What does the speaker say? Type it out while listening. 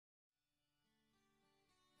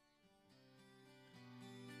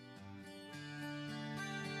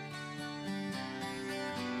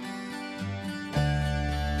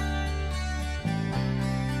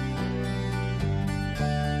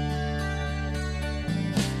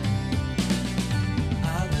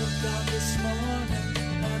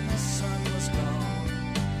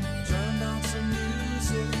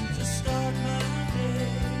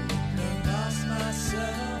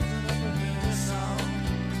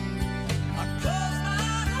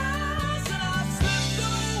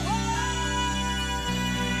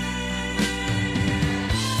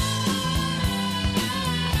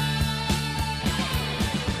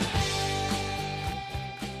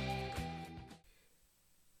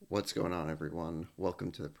What's going on, everyone?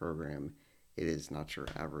 Welcome to the program. It is Not Your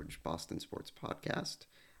Average Boston Sports Podcast.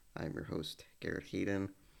 I'm your host, Garrett Hayden,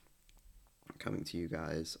 coming to you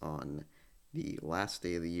guys on the last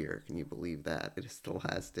day of the year. Can you believe that? It is the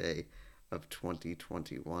last day of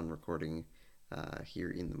 2021, recording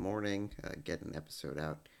here in the morning, get an episode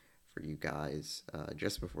out for you guys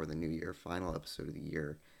just before the new year, final episode of the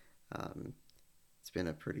year. It's been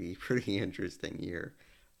a pretty interesting year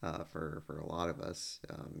for a lot of us.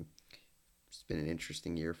 It's been an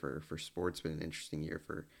interesting year for sports, been an interesting year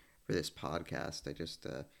for this podcast. I just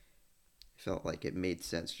felt like it made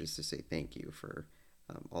sense just to say thank you for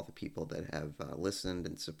all the people that have listened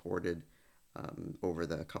and supported over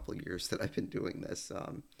the couple of years that I've been doing this.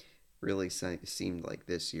 Really seemed like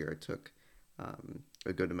this year it took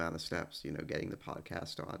a good amount of steps, getting the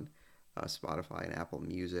podcast on Spotify and Apple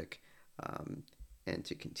Music. And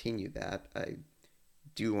to continue that, I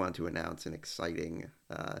do want to announce an exciting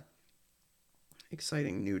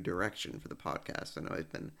new direction for the podcast. I know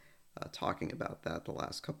I've been talking about that the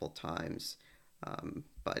last couple times,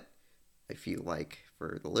 but I feel like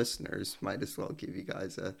for the listeners, might as well give you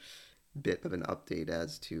guys a bit of an update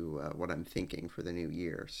as to what I'm thinking for the new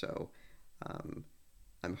year. So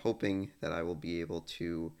I'm hoping that I will be able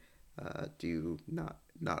to do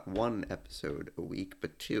not one episode a week,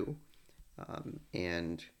 but two.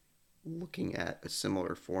 And looking at a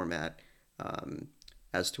similar format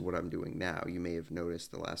as to what I'm doing now. You may have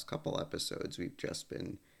noticed the last couple episodes we've just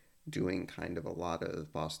been doing kind of a lot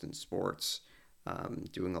of Boston sports,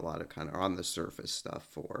 doing a lot of kind of on the surface stuff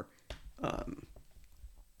for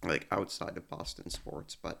like outside of Boston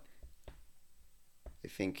sports. But I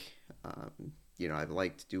think I've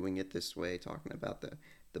liked doing it this way, talking about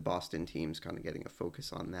the Boston teams, kind of getting a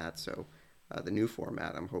focus on that. So the new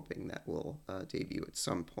format, I'm hoping that will debut at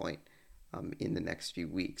some point in the next few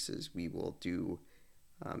weeks, is we will do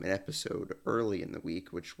an episode early in the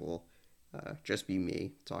week, which will just be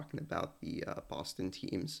me talking about the Boston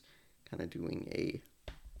teams, kind of doing a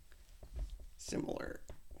similar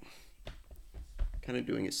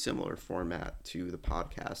format to the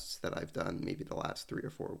podcasts that I've done maybe the last 3 or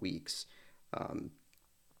 4 weeks. And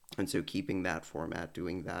so keeping that format,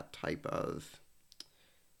 doing that type of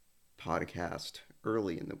podcast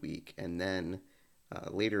early in the week, and then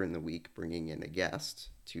later in the week bringing in a guest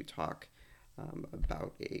to talk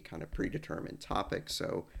about a kind of predetermined topic.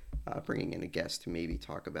 So bringing in a guest to maybe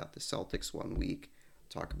talk about the Celtics one week,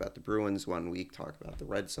 talk about the Bruins one week, talk about the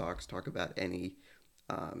Red Sox, talk about any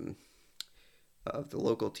of the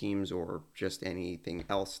local teams, or just anything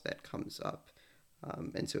else that comes up.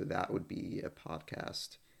 And so that would be a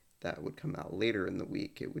podcast that would come out later in the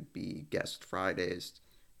week. It would be Guest Fridays,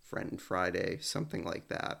 Friend Friday, something like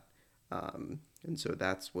that. And so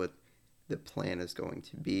that's what the plan is going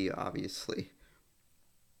to be. Obviously,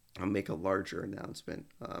 I'll make a larger announcement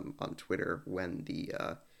on Twitter when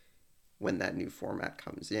that new format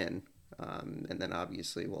comes in. And then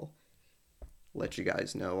obviously we'll let you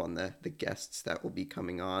guys know on the guests that will be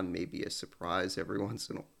coming on, maybe a surprise every once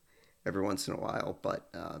in a while. But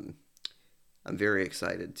I'm very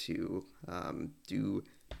excited to do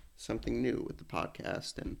something new with the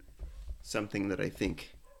podcast, and something that I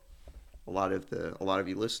think a lot of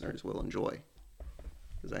you listeners will enjoy,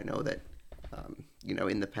 because I know that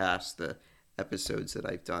in the past, the episodes that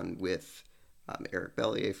I've done with Eric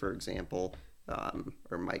Bellier, for example,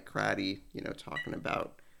 or Mike Craddy, talking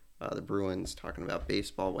about the Bruins, talking about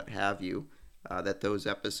baseball, what have you, that those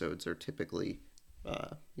episodes are typically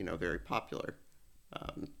very popular,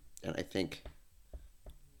 and I think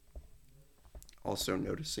also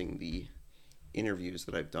noticing the interviews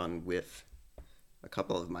that I've done with a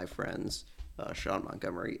couple of my friends, Sean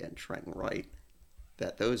Montgomery and Trenton Wright,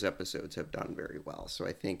 that those episodes have done very well. So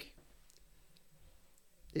I think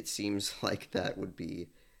it seems like that would be,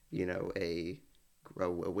 a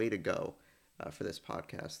way to go for this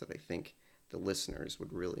podcast, that I think the listeners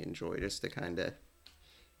would really enjoy, just to kind of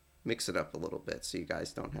mix it up a little bit, so you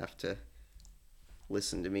guys don't have to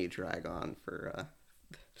listen to me drag on for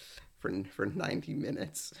 90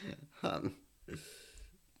 minutes.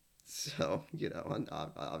 So,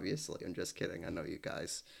 obviously, I'm just kidding. I know you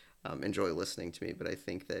guys enjoy listening to me, but I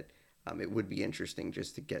think that it would be interesting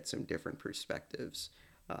just to get some different perspectives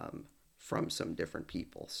from some different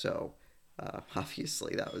people. So,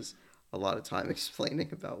 obviously, that was a lot of time explaining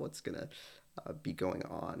about what's going to be going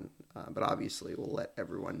on. But obviously, we'll let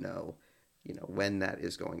everyone know, when that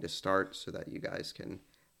is going to start, so that you guys can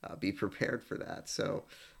be prepared for that. So,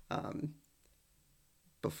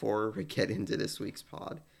 before we get into this week's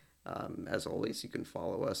pod, as always, you can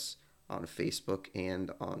follow us on Facebook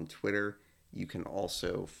and on Twitter. You can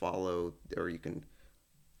also follow, or you can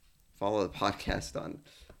follow the podcast on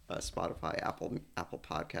Spotify, Apple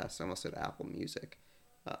Podcasts. I almost said Apple Music.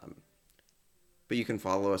 Um, but you can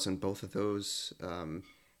follow us on both of those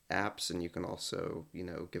apps, and you can also,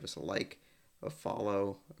 give us a like, a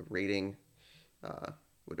follow, a rating.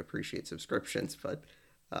 Would appreciate subscriptions, but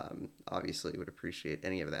obviously would appreciate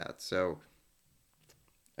any of that. So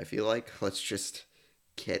I feel like let's just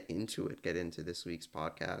get into it, get into this week's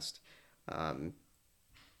podcast. Um,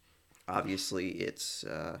 Obviously, it's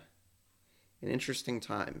an interesting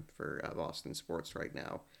time for Boston sports right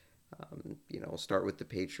now. We'll start with the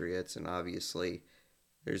Patriots, and obviously,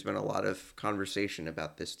 there's been a lot of conversation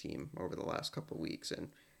about this team over the last couple of weeks, and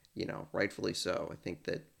rightfully so. I think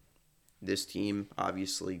that this team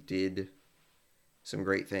obviously did some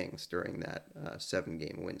great things during that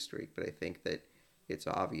 7-game win streak, but I think that it's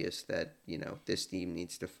obvious that this team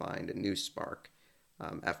needs to find a new spark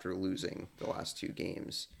after losing the last 2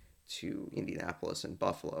 games to Indianapolis and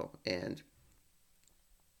Buffalo. And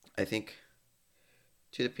I think,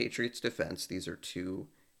 to the Patriots' defense, these are two,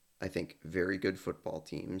 I think, very good football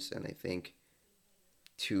teams, and I think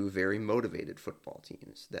 2 very motivated football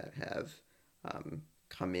teams that have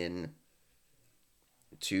come in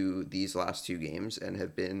to these last 2 games and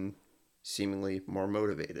have been seemingly more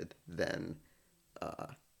motivated than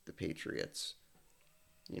the Patriots.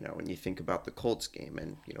 When you think about the Colts game,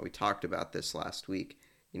 and we talked about this last week,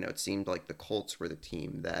 it seemed like the Colts were the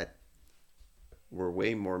team that were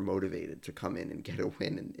way more motivated to come in and get a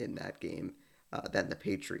win in that game than the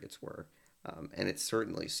Patriots were. And it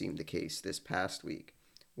certainly seemed the case this past week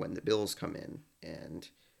when the Bills come in and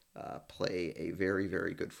play a very,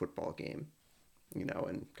 very good football game,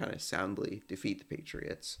 and kind of soundly defeat the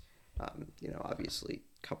Patriots. Obviously,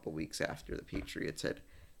 a couple weeks after the Patriots had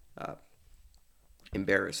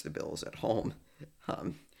embarrassed the Bills at home.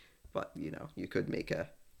 But,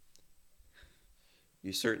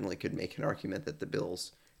 you certainly could make an argument that the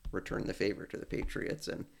Bills returned the favor to the Patriots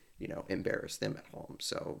and, embarrassed them at home.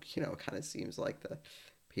 So, it kind of seems like the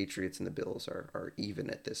Patriots and the Bills are even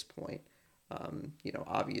at this point.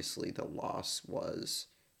 Obviously the loss was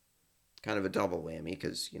kind of a double whammy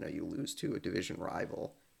because, you lose to a division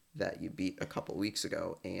rival that you beat a couple weeks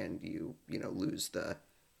ago, and you lose the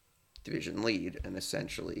division lead, and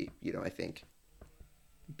essentially, I think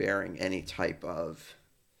bearing any type of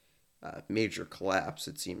major collapse,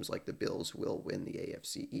 it seems like the Bills will win the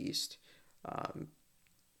AFC East.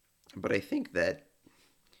 But I think that,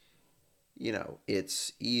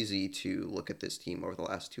 it's easy to look at this team over the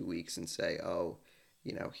last 2 weeks and say, oh,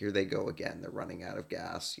 here they go again. They're running out of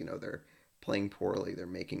gas. They're playing poorly. They're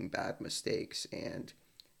making bad mistakes. And,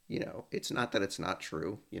 it's not that it's not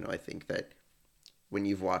true. I think that when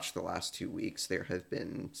you've watched the last 2 weeks, there have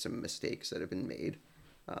been some mistakes that have been made.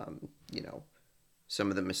 Some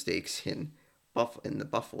of the mistakes in the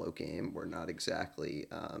Buffalo game were not exactly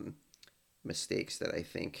mistakes that I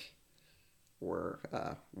think were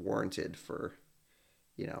warranted for,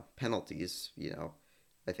 penalties.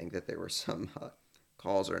 I think that there were some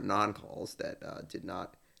calls or non-calls that did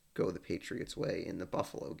not go the Patriots' way in the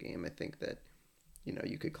Buffalo game. I think that,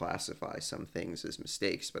 you could classify some things as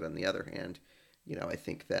mistakes, but on the other hand, I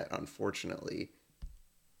think that unfortunately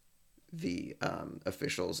the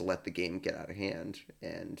officials let the game get out of hand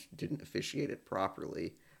and didn't officiate it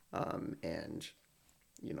properly. And,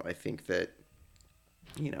 I think that,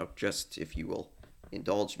 just if you will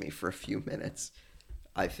indulge me for a few minutes,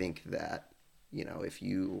 I think that, if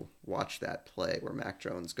you watch that play where Mac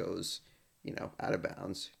Jones goes, out of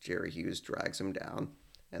bounds, Jerry Hughes drags him down,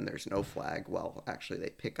 and there's no flag. Well, actually, they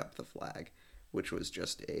pick up the flag, which was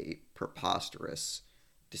just a preposterous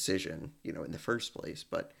decision, in the first place.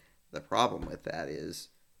 But the problem with that is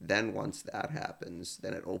then once that happens,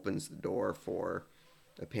 then it opens the door for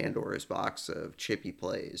a Pandora's box of chippy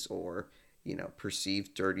plays or,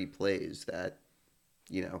 perceived dirty plays that,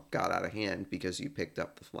 got out of hand because you picked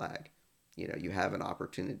up the flag. You have an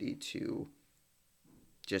opportunity to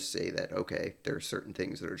just say that, okay, there are certain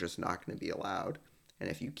things that are just not going to be allowed. And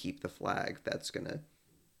if you keep the flag, that's going to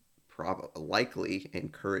likely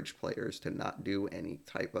encourage players to not do any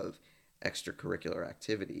type of extracurricular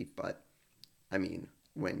activity. But, I mean,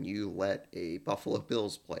 when you let a Buffalo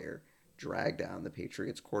Bills player drag down the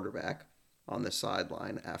Patriots quarterback on the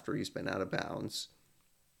sideline after he's been out of bounds,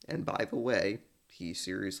 and by the way, he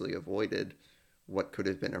seriously avoided what could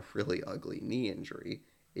have been a really ugly knee injury.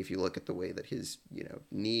 If you look at the way that his,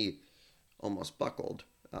 knee almost buckled,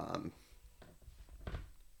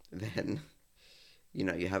 then,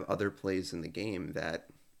 you have other plays in the game that,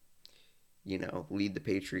 lead the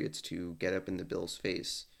Patriots to get up in the Bills'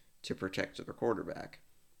 face to protect their quarterback.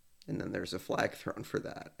 And then there's a flag thrown for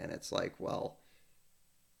that. And it's like, well,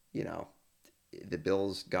 you know, the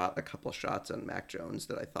Bills got a couple shots on Mac Jones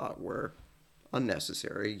that I thought were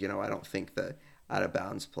unnecessary. I don't think the out of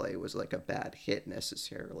bounds play was like a bad hit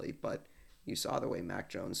necessarily, but you saw the way Mac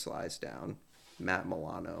Jones slides down. Matt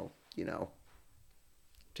Milano,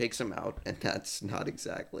 takes him out, and that's not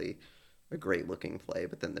exactly a great looking play.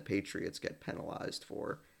 But then the Patriots get penalized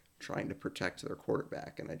for trying to protect their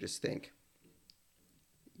quarterback, and I just think,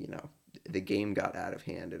 the game got out of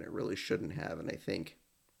hand, and it really shouldn't have. And I think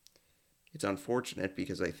it's unfortunate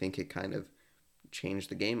because I think it kind of changed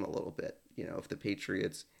the game a little bit. If the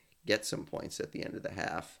Patriots get some points at the end of the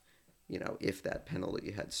half, if that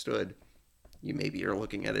penalty had stood, you maybe are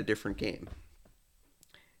looking at a different game.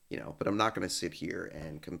 But I'm not going to sit here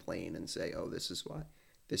and complain and say, "Oh, this is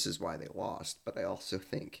why they lost." But I also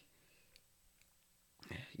think,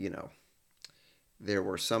 you know, there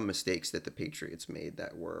were some mistakes that the Patriots made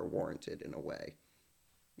that were warranted in a way.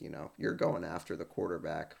 You're going after the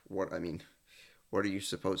quarterback. What are you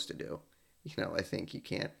supposed to do? I think you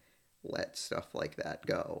can't let stuff like that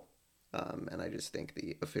go. And I just think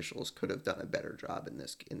the officials could have done a better job in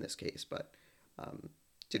this case, but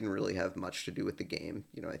didn't really have much to do with the game.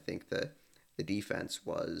 I think the defense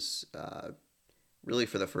was really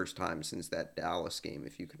for the first time since that Dallas game,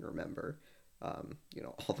 if you can remember,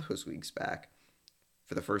 all those weeks back.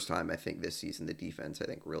 For the first time, I think this season, the defense, I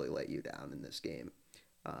think, really let you down in this game.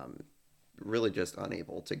 Um, really just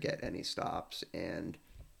unable to get any stops. And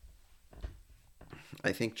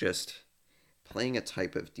I think just playing a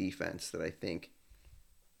type of defense that I think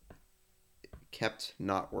kept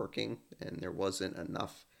not working, and there wasn't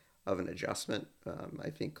enough of an adjustment. I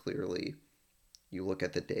think clearly you look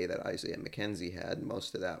at the day that Isaiah McKenzie had,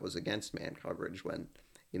 most of that was against man coverage when,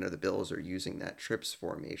 the Bills are using that trips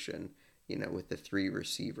formation, with the three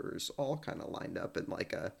receivers all kind of lined up in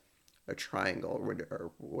like a triangle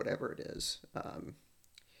or whatever it is.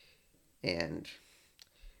 And,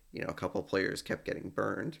 a couple players kept getting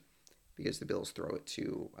burned because the Bills throw it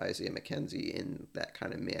to Isaiah McKenzie in that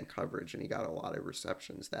kind of man coverage, and he got a lot of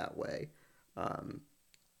receptions that way. Um,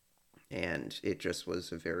 and it just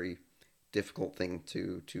was a very difficult thing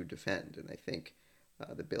to defend. And I think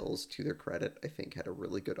the Bills, to their credit, I think had a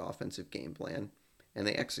really good offensive game plan, and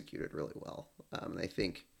they executed really well. And I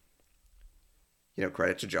think,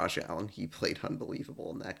 credit to Josh Allen, he played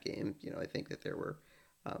unbelievable in that game. I think that there were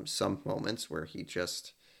some moments where he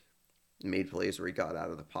just made plays where he got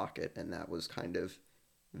out of the pocket, and that was kind of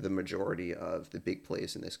the majority of the big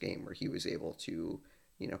plays in this game, where he was able to,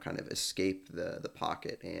 kind of escape the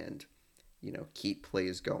pocket and, keep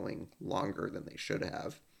plays going longer than they should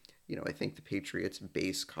have. I think the Patriots'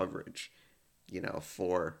 base coverage,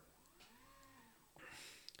 for,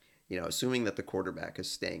 assuming that the quarterback is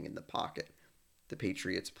staying in the pocket, the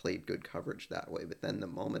Patriots played good coverage that way. But then the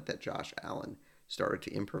moment that Josh Allen started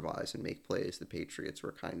to improvise and make plays, the Patriots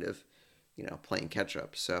were kind of, playing catch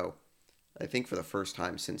up. So I think for the first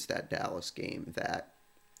time since that Dallas game, that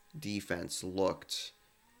defense looked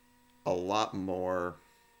a lot more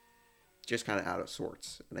just kind of out of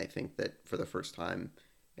sorts. And I think that for the first time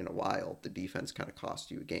in a while, the defense kind of cost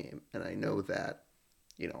you a game. And I know that,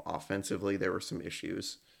 offensively there were some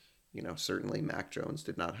issues. Certainly Mac Jones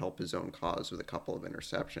did not help his own cause with a couple of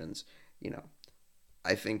interceptions.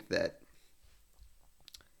 I think that,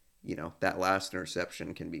 that last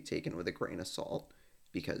interception can be taken with a grain of salt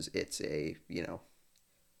because it's a,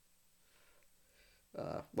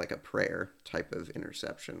 like a prayer type of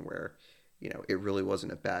interception where, it really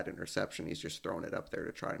wasn't a bad interception. He's just throwing it up there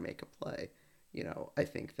to try to make a play. I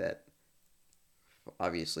think that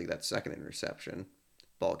obviously that second interception,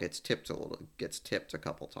 ball gets tipped a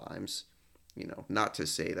couple times. Not to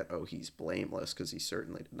say that, oh, he's blameless, because he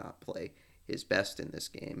certainly did not play his best in this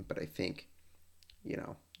game, but I think,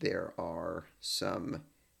 there are some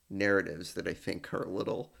narratives that I think are a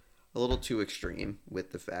little too extreme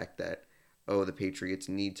with the fact that, oh, the Patriots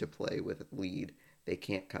need to play with a lead. They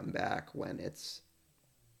can't come back, when it's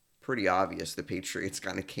pretty obvious the Patriots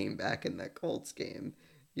kind of came back in that Colts game.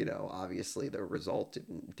 Obviously the result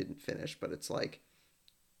didn't finish, but it's like,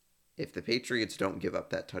 if the Patriots don't give up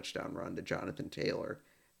that touchdown run to Jonathan Taylor,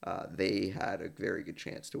 they had a very good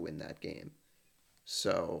chance to win that game.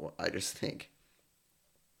 So I just think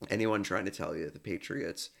anyone trying to tell you that the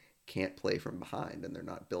Patriots can't play from behind and they're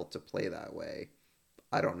not built to play that way,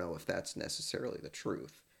 I don't know if that's necessarily the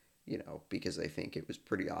truth, because I think it was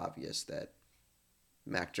pretty obvious that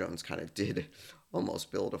Mac Jones kind of did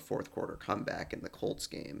almost build a fourth quarter comeback in the Colts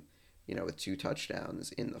game, with two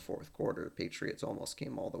touchdowns in the fourth quarter. The Patriots almost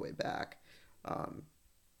came all the way back.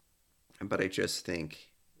 But I just think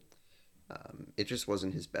it just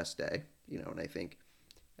wasn't his best day, and I think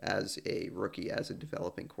as a rookie, as a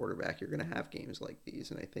developing quarterback, you're going to have games like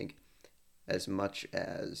these. And I think as much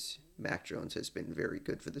as Mac Jones has been very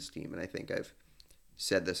good for this team, and I think I've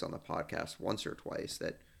said this on the podcast once or twice,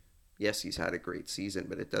 that yes, he's had a great season,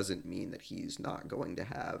 but it doesn't mean that he's not going to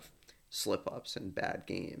have slip ups and bad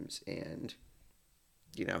games and,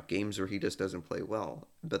 games where he just doesn't play well.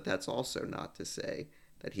 But that's also not to say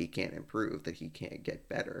that he can't improve, that he can't get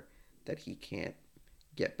better, that he can't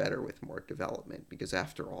get better with more development, because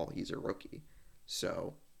after all, he's a rookie.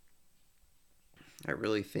 So I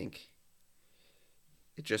really think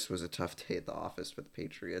it just was a tough day at the office for the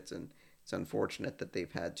Patriots, and it's unfortunate that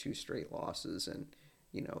they've had two straight losses, and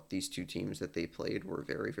these two teams that they played were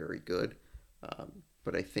very, very good.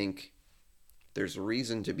 But I think there's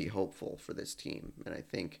reason to be hopeful for this team, and I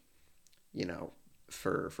think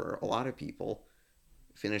for a lot of people,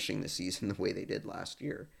 finishing the season the way they did last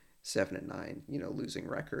year, 7-9, losing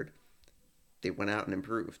record, they went out and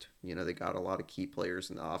improved. They got a lot of key players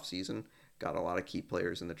in the offseason, got a lot of key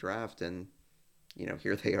players in the draft, and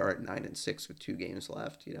here they are at 9-6 with 2 games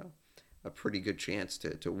left. A pretty good chance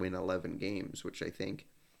to win 11 games, which I think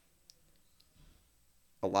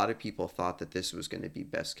a lot of people thought that this was going to be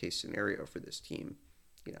best case scenario for this team,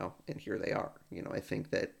 and here they are. I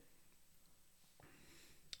think that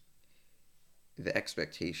the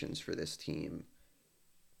expectations for this team,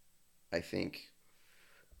 I think,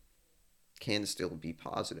 can still be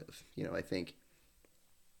positive. I think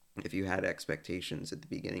if you had expectations at the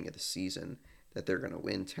beginning of the season that they're going to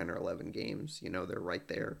win 10 or 11 games, they're right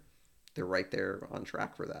there. They're right there on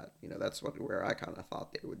track for that. That's where I kind of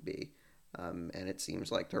thought they would be. And it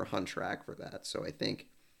seems like they're on track for that. So I think,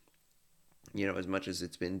 as much as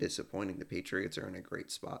it's been disappointing, the Patriots are in a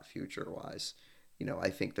great spot future-wise. I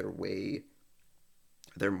think they're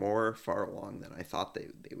more far along than I thought they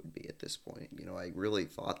would be at this point. I really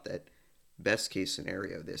thought that best case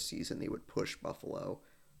scenario this season, they would push Buffalo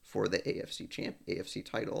for the AFC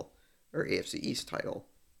title, or AFC East title,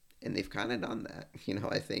 and they've kind of done that.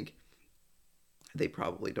 I think they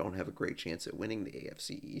probably don't have a great chance at winning the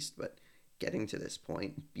AFC East, but getting to this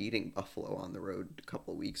point, beating Buffalo on the road a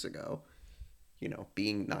couple of weeks ago,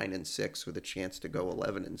 being 9-6 with a chance to go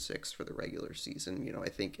 11-6 for the regular season, I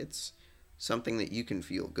think it's something that you can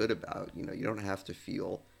feel good about. You don't have to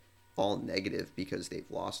feel all negative because they've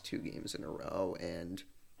lost 2 games in a row and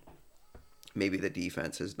maybe the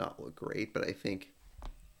defense has not looked great, but I think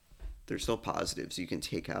there's still positives you can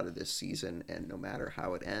take out of this season, and no matter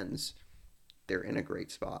how it ends, they're in a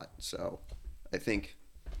great spot. So I think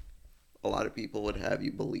a lot of people would have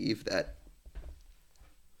you believe that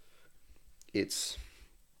it's,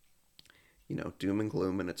 doom and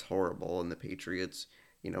gloom and it's horrible and the Patriots,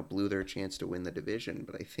 blew their chance to win the division.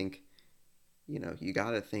 But I think, you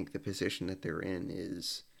got to think the position that they're in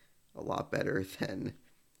is a lot better than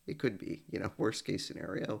it could be. Worst case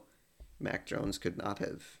scenario, Mac Jones could not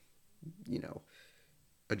have,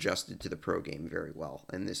 adjusted to the pro game very well,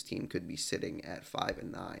 and this team could be sitting at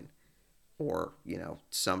 5-9, or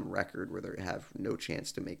some record where they have no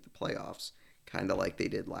chance to make the playoffs, kind of like they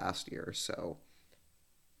did last year. So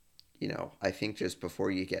I think just before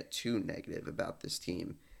you get too negative about this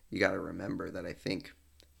team, you got to remember that I think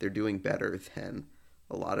they're doing better than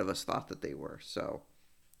a lot of us thought that they were. So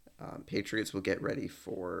Patriots will get ready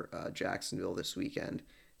for Jacksonville this weekend.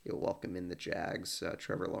 They'll welcome in the Jags.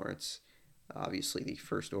 Trevor Lawrence, obviously the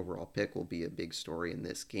first overall pick, will be a big story in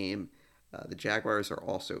this game. The Jaguars are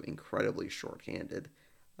also incredibly shorthanded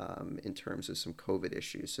in terms of some COVID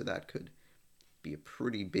issues, so that could be a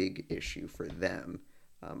pretty big issue for them.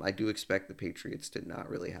 I do expect the Patriots to not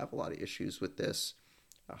really have a lot of issues with this.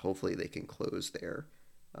 Hopefully they can close their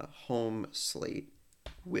home slate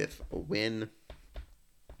with a win.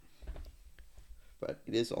 But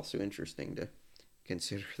it is also interesting to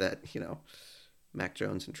consider that, Mac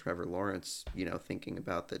Jones and Trevor Lawrence, thinking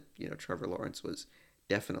about that, Trevor Lawrence was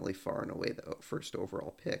definitely far and away the first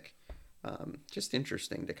overall pick. Just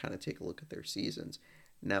interesting to kind of take a look at their seasons.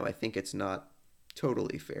 Now, I think it's not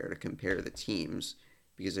totally fair to compare the teams,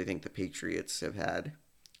 because I think the Patriots have had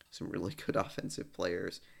some really good offensive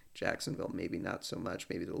players. Jacksonville, maybe not so much.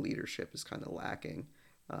 Maybe the leadership is kind of lacking.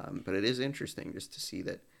 But it is interesting just to see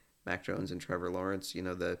that Mac Jones and Trevor Lawrence,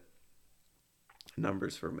 the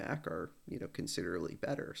numbers for Mac are, considerably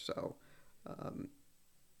better. So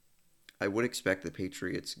I would expect the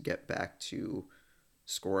Patriots get back to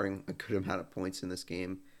scoring a good amount of points in this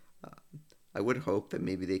game. I would hope that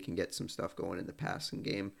maybe they can get some stuff going in the passing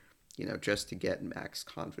game, just to get Mac's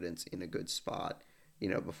confidence in a good spot,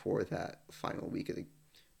 before that final week of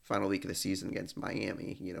the season against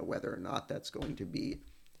Miami, whether or not that's going to be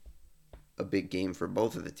a big game for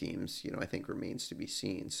both of the teams, I think remains to be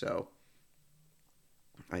seen. So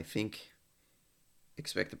I think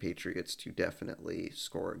expect the Patriots to definitely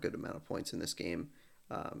score a good amount of points in this game.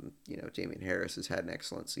 Damien Harris has had an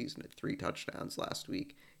excellent season at 3 touchdowns last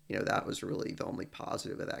week. That was really the only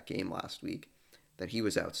positive of that game last week, that he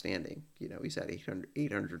was outstanding. He's had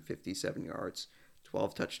 857 yards,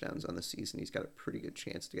 12 touchdowns on the season. He's got a pretty good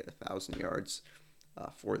chance to get 1,000 yards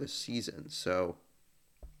for the season. So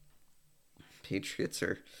Patriots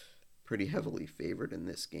are pretty heavily favored in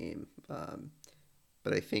this game.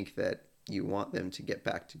 But I think that you want them to get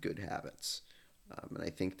back to good habits. And I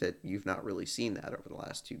think that you've not really seen that over the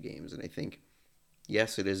last 2 games. And I think,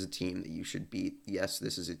 yes, it is a team that you should beat. Yes,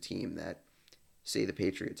 this is a team that, say the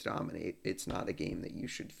Patriots dominate, it's not a game that you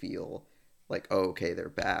should feel like, oh, okay, they're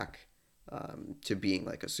back to being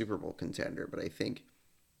like a Super Bowl contender. But I think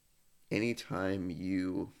anytime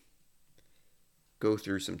you go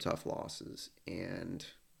through some tough losses and,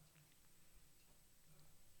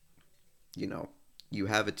 you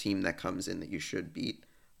have a team that comes in that you should beat,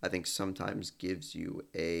 I think sometimes gives you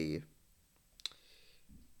a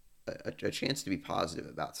chance to be positive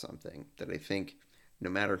about something. That I think no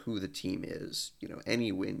matter who the team is,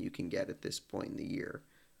 any win you can get at this point in the year,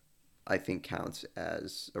 I think counts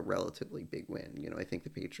as a relatively big win. I think the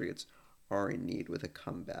Patriots are in need with a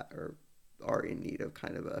comeback, or are in need of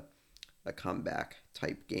kind of a comeback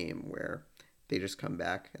type game where they just come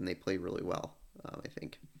back and they play really well. I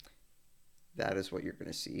think that is what you're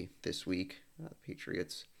going to see this week. The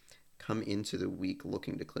Patriots come into the week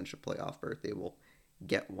looking to clinch a playoff berth. They will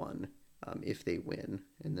get one if they win,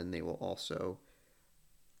 and then they will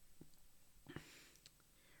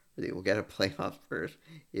get a playoff berth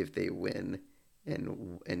if they win,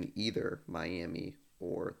 and either Miami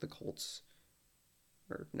or the Colts,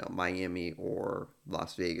 or no, Miami or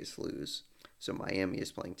Las Vegas lose. So Miami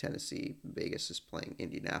is playing Tennessee, Vegas is playing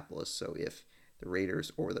Indianapolis. So if the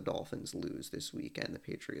Raiders or the Dolphins lose this weekend, the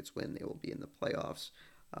Patriots win, they will be in the playoffs.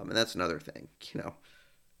 And that's another thing.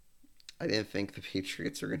 I didn't think the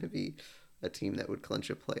Patriots are going to be a team that would clinch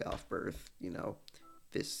a playoff berth,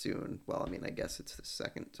 this soon. Well, I guess it's the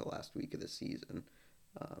second to last week of the season.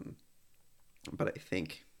 But I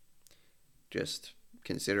think just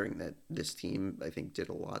considering that this team, I think, did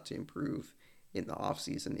a lot to improve in the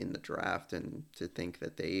offseason, in the draft, and to think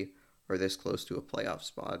that they are this close to a playoff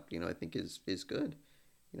spot, I think is good.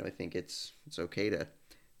 I think it's okay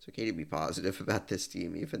to be positive about this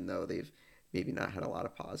team, even though they've maybe not had a lot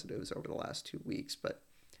of positives over the last 2 weeks. But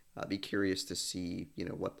be curious to see,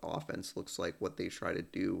 what the offense looks like, what they try to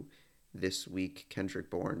do this week. Kendrick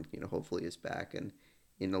Bourne, hopefully is back and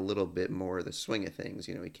in a little bit more of the swing of things.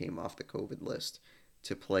 He came off the COVID list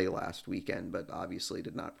to play last weekend, but obviously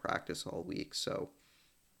did not practice all week. So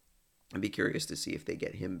I'd be curious to see if they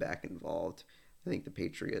get him back involved. I think the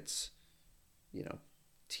Patriots,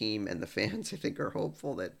 team and the fans, I think, are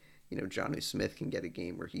hopeful that, Jonnu Smith can get a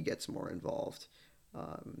game where he gets more involved.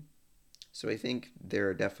 So I think there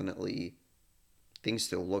are definitely things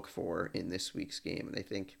to look for in this week's game. And I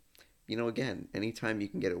think, again, anytime you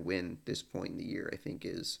can get a win this point in the year, I think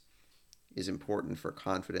is important for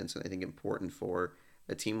confidence, and I think important for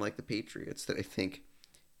a team like the Patriots, that I think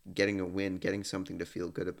getting a win, getting something to feel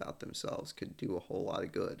good about themselves could do a whole lot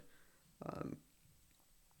of good.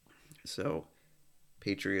 So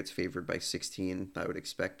Patriots favored by 16. I would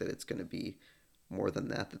expect that it's going to be more than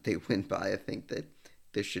that they win by. I think that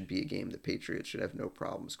this should be a game the Patriots should have no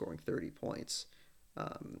problem scoring 30 points.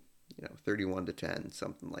 31-10,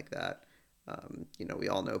 something like that. We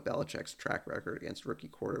all know Belichick's track record against rookie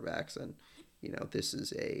quarterbacks, and, this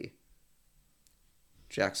is a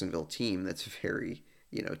Jacksonville team that's very,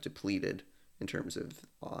 depleted in terms of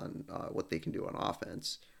on what they can do on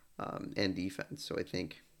offense and defense. So I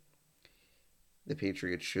think the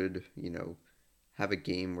Patriots should, have a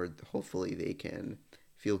game where hopefully they can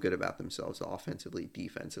feel good about themselves offensively,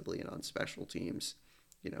 defensively, and on special teams,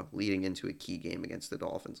 leading into a key game against the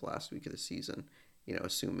Dolphins last week of the season,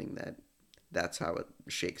 assuming that that's how it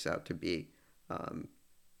shakes out to be.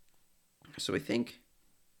 So I think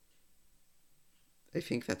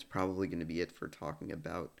that's probably going to be it for talking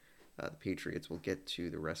about the Patriots. We'll get to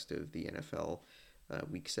the rest of the NFL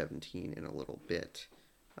Week 17 in a little bit.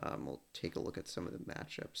 We'll take a look at some of the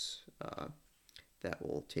matchups that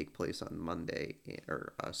will take place on Monday,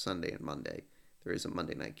 or Sunday and Monday. There is a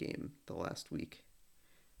Monday night game the last week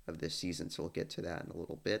of this season, so we'll get to that in a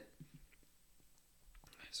little bit.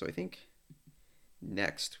 So I think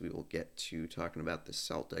next we will get to talking about the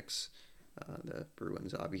Celtics. The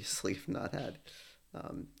Bruins obviously have not had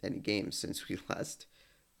any games since we last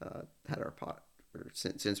had our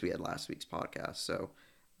since we had last week's podcast. So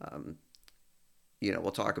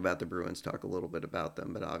we'll talk about the Bruins, talk a little bit about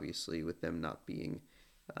them, but obviously with them not being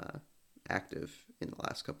uh, active in the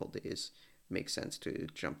last couple of days, makes sense to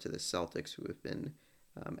jump to the Celtics, who have been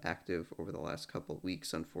active over the last couple of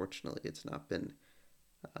weeks. Unfortunately, it's not been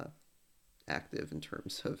uh, active in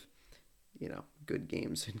terms of good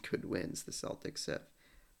games and good wins. The Celtics have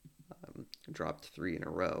dropped 3 in a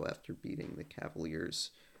row after beating the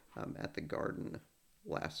Cavaliers at the Garden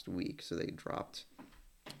last week. So they dropped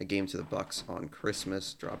a game to the Bucks on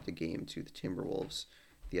Christmas, dropped a game to the Timberwolves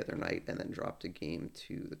the other night, and then dropped a game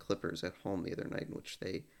to the Clippers at home the other night, in which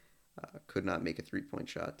they could not make a 3-point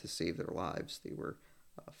shot to save their lives. They were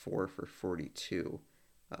 4 for 42.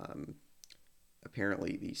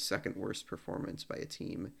 Apparently, the second worst performance by a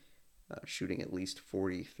team shooting at least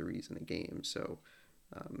 43s in a game. So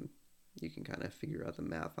you can kind of figure out the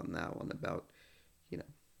math on that one, about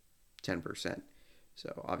 10%.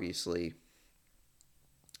 So obviously,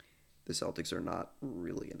 the Celtics are not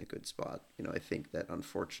really in a good spot. I think that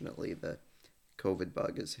unfortunately the COVID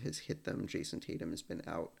bug has hit them. Jason Tatum has been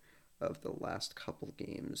out of the last couple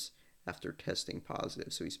games after testing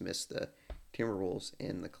positive, so he's missed the Timberwolves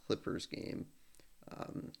and the Clippers game.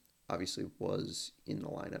 Obviously was in the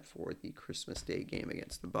lineup for the Christmas Day game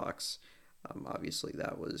against the Bucks. Obviously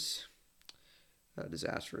that was a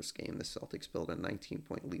disastrous game. The Celtics built a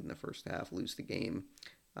 19-point lead in the first half, lose the game,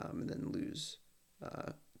 and then lose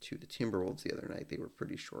to the Timberwolves the other night. They were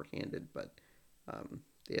pretty shorthanded, but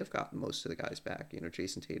they have gotten most of the guys back.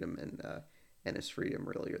 Jason Tatum and Enes Freedom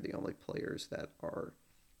really are the only players that are,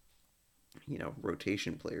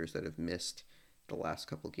 rotation players that have missed the last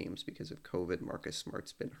couple games because of COVID. Marcus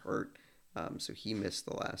Smart's been hurt, so he missed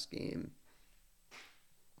the last game.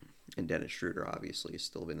 And Dennis Schroeder obviously has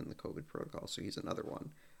still been in the COVID protocol, so he's another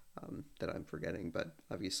one that I'm forgetting. But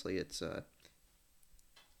obviously, it's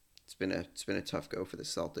been a tough go for the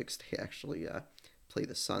Celtics. They actually play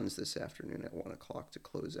the Suns this afternoon at 1:00 to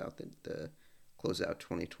close out the close out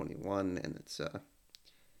 2021, and it's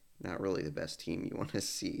not really the best team you want to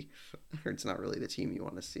see, or it's not really the team you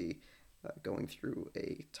want to see going through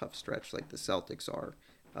a tough stretch like the Celtics are.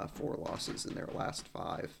 4 losses in their last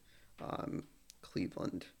 5.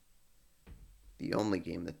 Cleveland, the only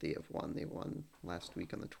game that they have won, they won last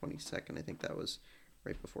week on the 22nd. I think that was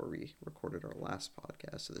right before we recorded our last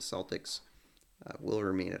podcast. So the Celtics will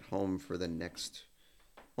remain at home for the next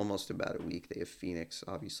almost about a week. They have Phoenix,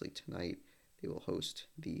 obviously, tonight. They will host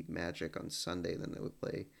the Magic on Sunday. Then they will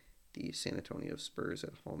play the San Antonio Spurs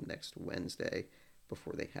at home next Wednesday,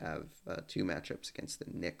 before they have 2 matchups against the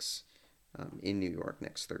Knicks in New York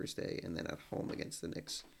next Thursday, and then at home against the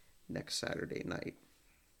Knicks next Saturday night.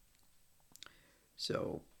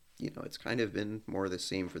 So, it's kind of been more of the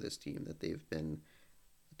same for this team, that they've been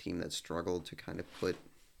a team that struggled to kind of put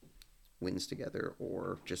wins together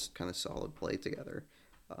or just kind of solid play together.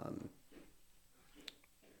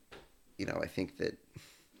 I think that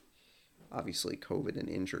obviously COVID and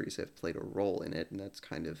injuries have played a role in it, and that's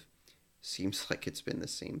kind of seems like it's been the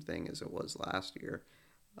same thing as it was last year,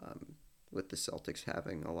 with the Celtics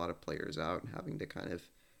having a lot of players out and having to kind of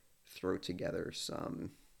throw together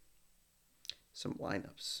some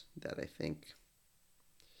lineups that I think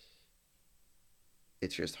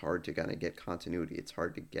it's just hard to kind of get continuity. It's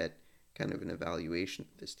hard to get kind of an evaluation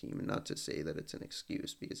of this team, and not to say that it's an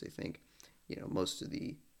excuse, because I think, most of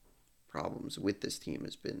the problems with this team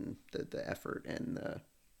has been the effort and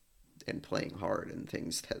playing hard and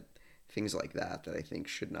things like that I think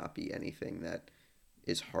should not be anything that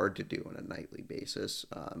is hard to do on a nightly basis.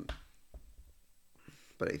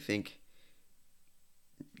 But I think,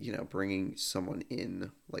 bringing someone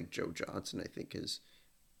in like Joe Johnson, I think has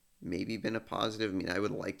maybe been a positive. I mean, I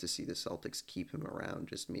would like to see the Celtics keep him around,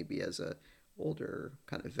 just maybe as a older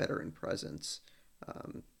kind of veteran presence.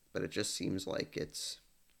 But it just seems like it's,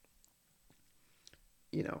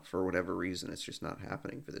 for whatever reason, it's just not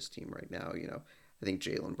happening for this team right now. I think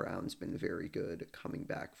Jaylen Brown's been very good coming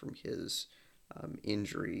back from his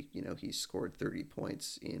injury. He's scored 30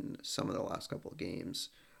 points in some of the last couple of games.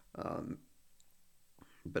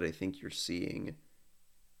 But I think you're seeing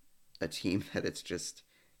a team that it's just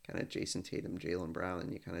kind of Jason Tatum, Jaylen Brown,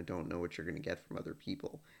 and you kind of don't know what you're going to get from other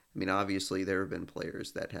people. I mean, obviously, there have been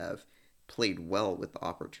players that have played well with the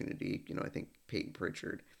opportunity. I think Peyton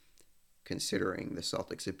Pritchard, considering the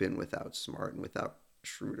Celtics have been without Smart and without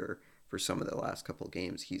Schroeder for some of the last couple of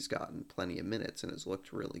games, he's gotten plenty of minutes and has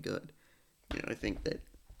looked really good. I think that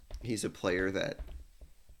he's a player that,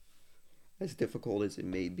 as difficult as it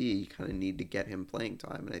may be, you kind of need to get him playing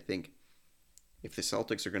time. And I think if the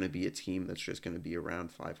Celtics are going to be a team that's just going to be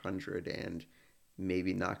around 500 and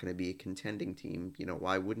maybe not going to be a contending team,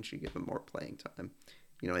 why wouldn't you give him more playing time?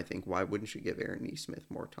 I think why wouldn't you give Aaron Nesmith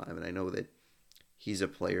more time? And I know that he's a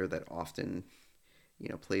player that often,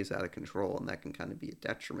 plays out of control, and that can kind of be a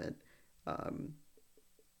detriment. Um,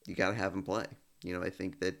 you got to have him play. I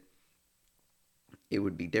think that it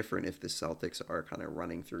would be different if the Celtics are kind of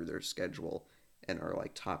running through their schedule and are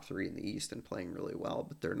like top three in the East and playing really well,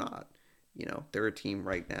 but they're not. They're a team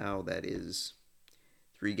right now that is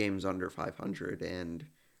 3 games under 500 and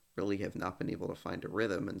really have not been able to find a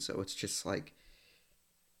rhythm. And so it's just like,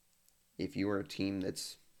 if you are a team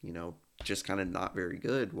that's, just kind of not very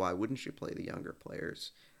good, why wouldn't you play the younger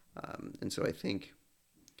players? And so I think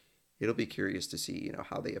it'll be curious to see,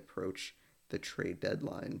 how they approach the trade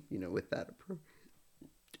deadline, with that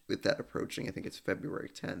approaching. I think it's February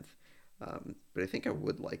 10th. But I think I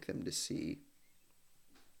would like them to see,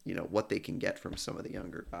 what they can get from some of the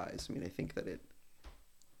younger guys. I mean, I think that it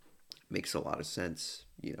makes a lot of sense,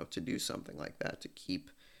 to do something like that, to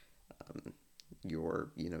keep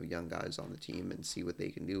your, young guys on the team and see what they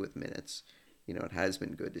can do with minutes. It has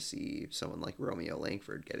been good to see someone like Romeo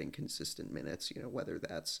Langford getting consistent minutes, whether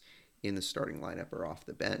that's in the starting lineup or off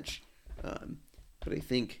the bench. But I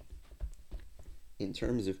think in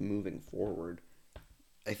terms of moving forward,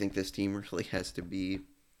 I think this team really has to be,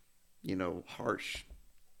 harsh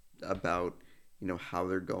about, how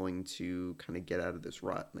they're going to kind of get out of this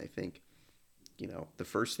rut. And I think, the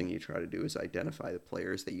first thing you try to do is identify the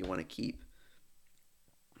players that you want to keep.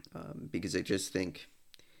 Because I just think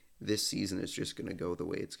this season is just going to go the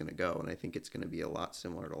way it's going to go. And I think it's going to be a lot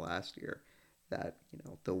similar to last year, that,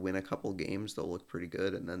 they'll win a couple games, they'll look pretty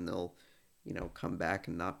good, and then they'll, come back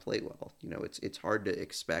and not play well. It's hard to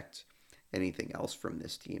expect anything else from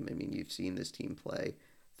this team. I mean, you've seen this team play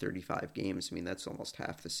 35 games. I mean, that's almost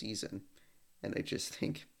half the season. And I just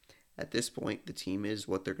think at this point, the team is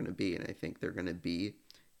what they're going to be. And I think they're going to be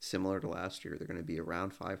similar to last year. They're going to be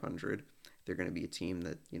around 500. They're going to be a team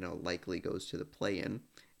that, likely goes to the play-in,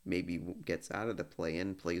 maybe gets out of the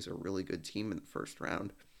play-in, plays a really good team in the first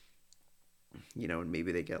round, and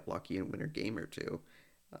maybe they get lucky and win a game or two.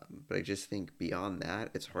 But I just think beyond that,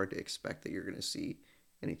 it's hard to expect that you're going to see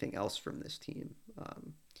anything else from this team.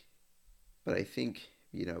 But I think,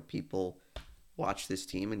 people watch this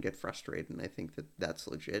team and get frustrated, and I think that that's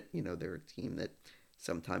legit. They're a team that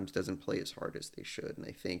sometimes doesn't play as hard as they should. And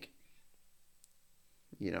I think,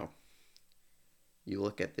 you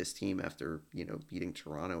look at this team after, beating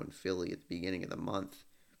Toronto and Philly at the beginning of the month.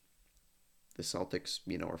 The Celtics,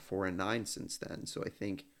 are 4-9 since then. So I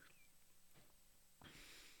think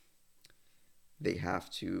they have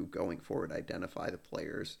to, going forward, identify the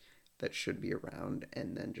players that should be around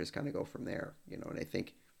and then just kind of go from there. And I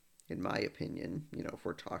think, in my opinion, if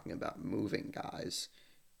we're talking about moving guys,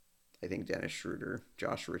 I think Dennis Schroeder,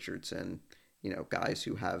 Josh Richardson, guys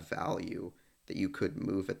who have value that you could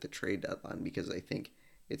move at the trade deadline, because I think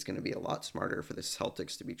it's going to be a lot smarter for the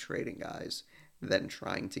Celtics to be trading guys than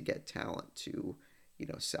trying to get talent to,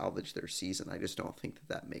 salvage their season. I just don't think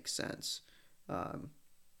that makes sense.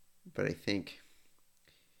 But I think,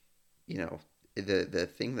 the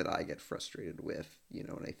thing that I get frustrated with,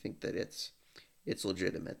 and I think that it's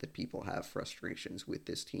legitimate that people have frustrations with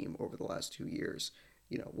this team over the last 2 years,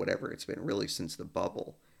 whatever it's been, really since the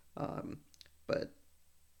bubble. But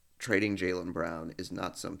trading Jaylen Brown is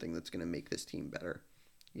not something that's going to make this team better.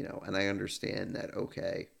 And I understand that,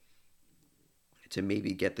 okay, to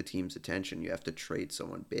maybe get the team's attention, you have to trade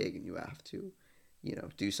someone big and you have to,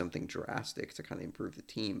 do something drastic to kind of improve the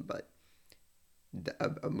team. But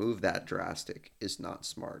a move that drastic is not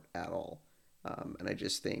smart at all. And I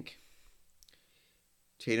just think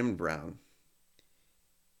Tatum and Brown,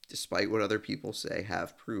 despite what other people say,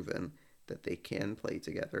 have proven that they can play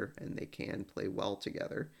together and they can play well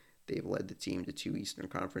together. They've led the team to 2 Eastern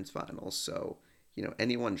Conference Finals. So,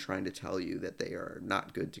 anyone trying to tell you that they are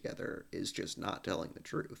not good together is just not telling the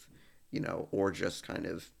truth, or just kind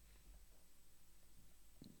of,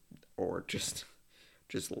 or just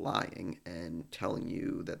lying and telling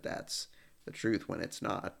you that that's the truth when it's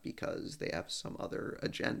not, because they have some other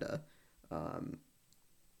agenda.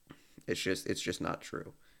 It's just not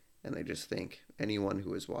true. And I just think anyone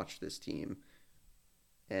who has watched this team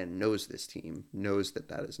and knows this team knows that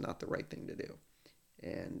that is not the right thing to do.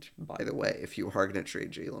 And by the way, if you are going to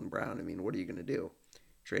trade Jaylen Brown, I mean, what are you going to do?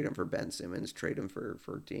 Trade him for Ben Simmons? Trade him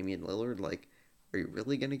for Damian Lillard? Like, are you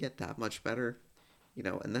really going to get that much better?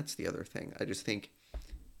 And that's the other thing. I just think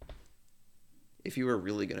if you are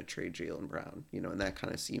really going to trade Jaylen Brown, and that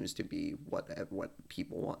kind of seems to be what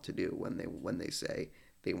people want to do when they say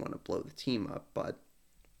they want to blow the team up, but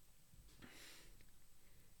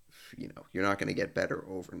you're not going to get better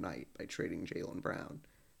overnight by trading Jaylen Brown.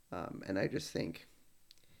 And I just think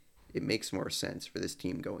it makes more sense for this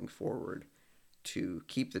team going forward to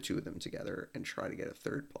keep the two of them together and try to get a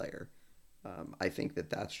third player. I think that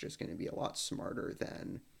that's just going to be a lot smarter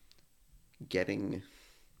than getting,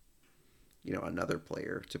 another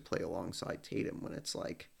player to play alongside Tatum when it's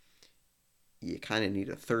like you kind of need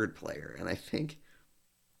a third player. And I think,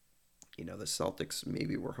 the Celtics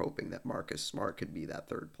maybe were hoping that Marcus Smart could be that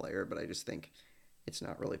third player, but I just think it's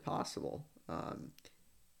not really possible.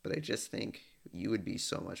 But I just think you would be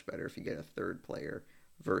so much better if you get a third player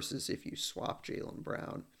versus if you swap Jaylen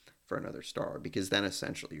Brown for another star, because then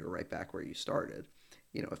essentially you're right back where you started.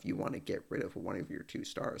 If you want to get rid of one of your two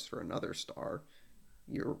stars for another star,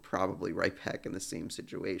 you're probably right back in the same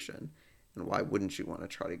situation. And why wouldn't you want to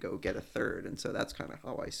try to go get a third? And so that's kind of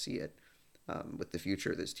how I see it with the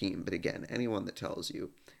future of this team. But again, anyone that tells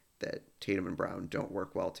you that Tatum and Brown don't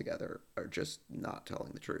work well together are just not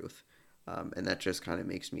telling the truth. And that just kind of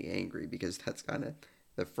makes me angry, because that's kind of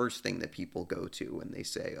the first thing that people go to when they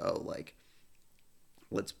say, oh, like,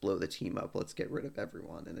 let's blow the team up, let's get rid of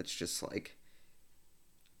everyone. And it's just like,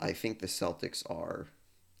 I think the Celtics are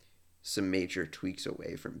some major tweaks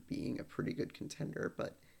away from being a pretty good contender,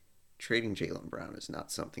 but trading Jaylen Brown is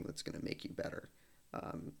not something that's going to make you better.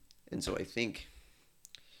 And so I think,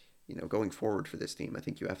 going forward for this team, I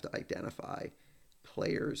think you have to identify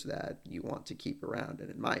players that you want to keep around. And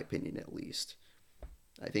in my opinion, at least,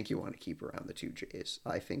 I think you want to keep around the two J's.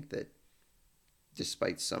 I think that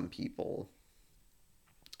despite some people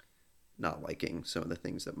not liking some of the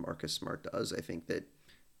things that Marcus Smart does, I think that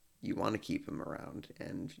you want to keep him around.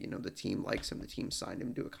 And, the team likes him. The team signed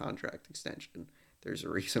him to a contract extension. There's a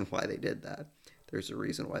reason why they did that. There's a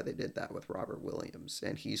reason why they did that with Robert Williams.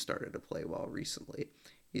 And he started to play well recently.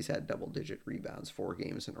 He's had double-digit rebounds 4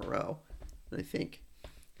 games in a row. And I think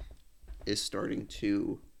is starting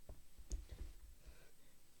to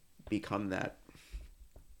become that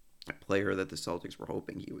player that the Celtics were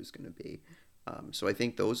hoping he was going to be. So I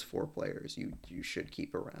think those 4 players you should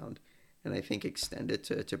keep around. And I think extend it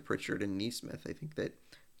to Pritchard and Nesmith. I think that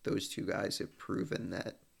those 2 guys have proven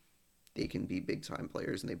that they can be big-time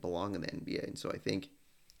players and they belong in the NBA. And so I think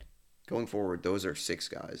going forward, those are 6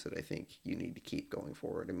 guys that I think you need to keep going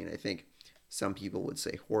forward. I mean, I think some people would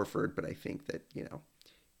say Horford, but I think that,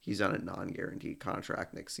 he's on a non-guaranteed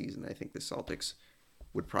contract next season. I think the Celtics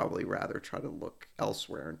would probably rather try to look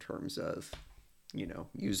elsewhere in terms of,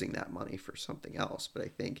 using that money for something else. But I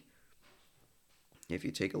think if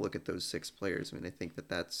you take a look at those 6 players, I mean, I think that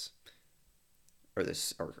that's,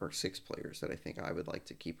 or 6 players that I think I would like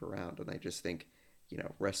to keep around. And I just think,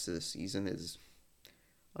 rest of the season is,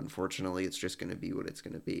 unfortunately, it's just going to be what it's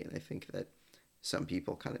going to be. And I think that some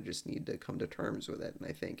people kind of just need to come to terms with it. And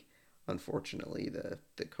I think, unfortunately,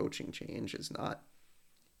 the coaching change has not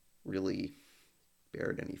really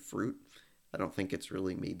bared any fruit. I don't think it's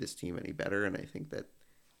really made this team any better. And I think that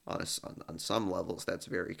on some levels, that's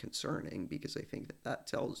very concerning, because I think that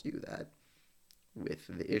tells you that with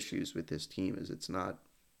the issues with this team is it's not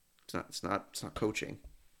coaching,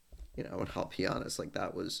 and I'll be honest, like,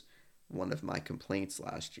 that was one of my complaints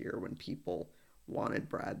last year when people wanted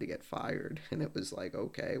Brad to get fired, and it was like,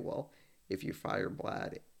 okay, well, if you fire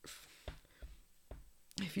Brad,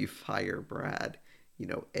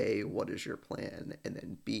 A, what is your plan? And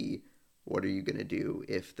then B, what are you going to do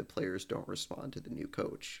if the players don't respond to the new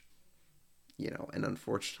coach? And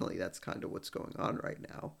unfortunately, that's kind of what's going on right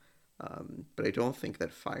now. But I don't think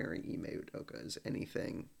that firing Ime Udoka is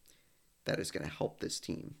anything that is going to help this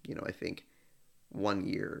team. I think 1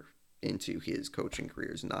 year into his coaching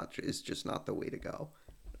career is just not the way to go.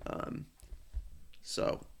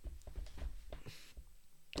 So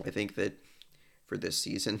I think that for this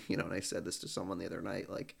season, and I said this to someone the other night,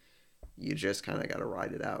 like, you just kind of got to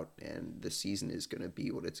ride it out, and the season is going to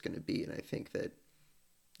be what it's going to be. And I think that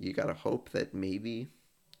you got to hope that maybe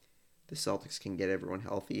the Celtics can get everyone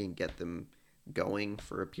healthy and get them going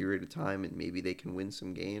for a period of time, and maybe they can win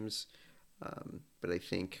some games. But I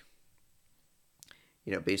think,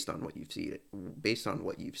 based on what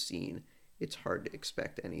you've seen, it's hard to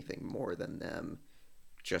expect anything more than them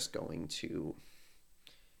just going to,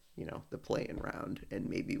 the play-in round and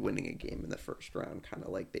maybe winning a game in the first round, kind of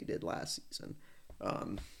like they did last season.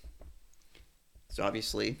 So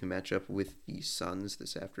obviously the matchup with the Suns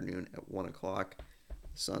this afternoon at 1 o'clock.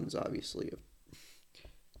 The Suns obviously have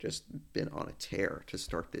just been on a tear to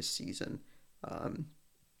start this season. And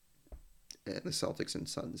the Celtics and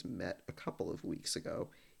Suns met a couple of weeks ago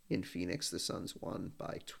in Phoenix. The Suns won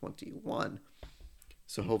by 21.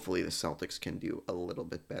 So hopefully the Celtics can do a little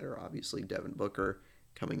bit better. Obviously, Devin Booker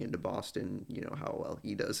coming into Boston, how well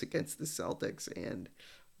he does against the Celtics, and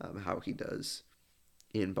how he does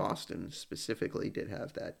in Boston specifically, did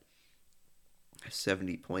have that a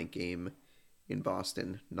 70-point game in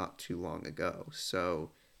Boston not too long ago.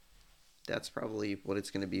 So that's probably what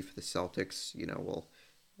it's going to be for the Celtics.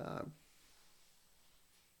 Uh,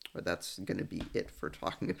 or that's going to be it for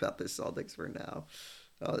talking about the Celtics for now.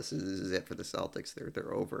 Oh, this is it for the Celtics.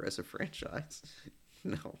 They're over as a franchise.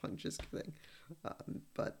 No, I'm just kidding.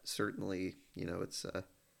 But certainly, it's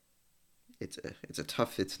a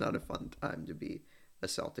tough. It's not a fun time to be a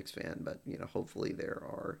Celtics fan. But hopefully there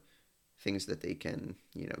are things that they can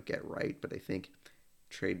get right. But I think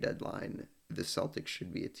trade deadline, the Celtics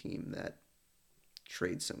should be a team that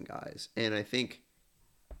trades some guys, and I think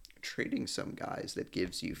trading some guys that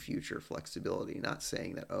gives you future flexibility. Not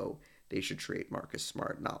saying that, oh, they should trade Marcus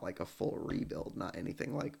Smart, not like a full rebuild, not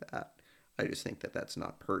anything like that. I just think that that's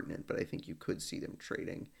not pertinent, but I think you could see them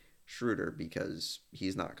trading Schroeder because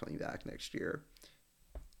he's not coming back next year.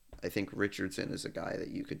 I think Richardson is a guy that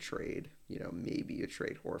you could trade. Maybe you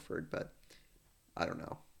trade Horford, but I don't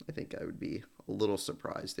know. I think I would be a little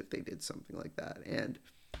surprised if they did something like that. And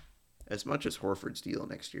as much as Horford's deal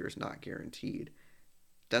next year is not guaranteed,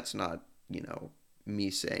 that's not, me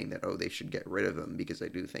saying that, oh, they should get rid of him, because I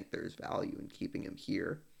do think there's value in keeping him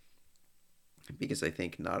here. Because I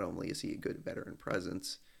think not only is he a good veteran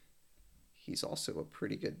presence, he's also a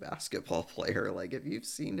pretty good basketball player. Like, if you've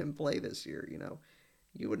seen him play this year,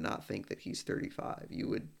 you would not think that he's 35. You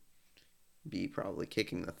would be probably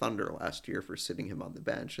kicking the Thunder last year for sitting him on the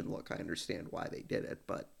bench. And look, I understand why they did it,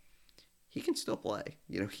 but he can still play.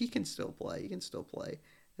 He can still play. He can still play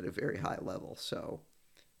at a very high level. So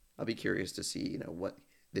I'll be curious to see, what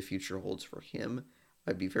the future holds for him.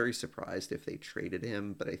 I'd be very surprised if they traded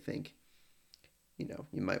him, but I think, you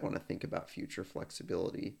might want to think about future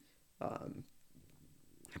flexibility.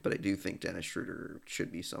 But I do think Dennis Schroeder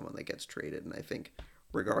should be someone that gets traded, and I think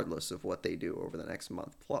regardless of what they do over the next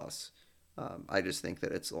month plus, I just think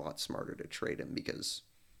that it's a lot smarter to trade him because,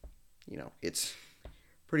 it's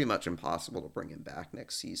pretty much impossible to bring him back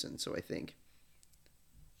next season. So I think,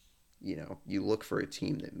 you look for a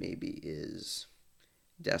team that maybe is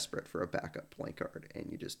desperate for a backup point guard and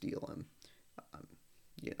you just deal him.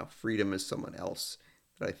 Freedom is someone else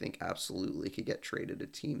that I think absolutely could get traded. A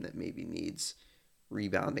team that maybe needs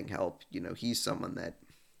rebounding help. He's someone that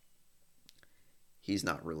he's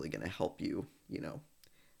not really going to help you,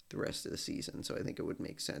 the rest of the season. So I think it would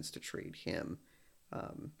make sense to trade him.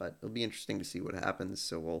 But it'll be interesting to see what happens.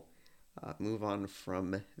 So we'll move on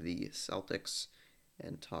from the Celtics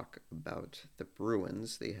and talk about the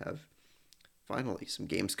Bruins. They have finally some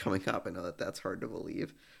games coming up. I know that that's hard to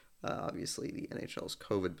believe. Obviously, the NHL's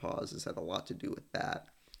COVID pause has had a lot to do with that.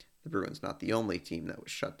 The Bruins not the only team that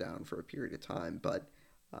was shut down for a period of time, but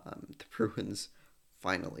the Bruins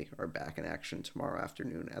finally are back in action tomorrow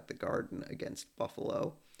afternoon at the Garden against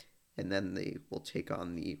Buffalo. And then they will take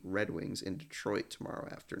on the Red Wings in Detroit tomorrow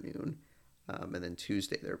afternoon. And then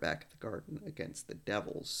Tuesday they're back at the Garden against the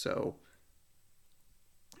Devils. So,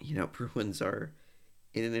 Bruins are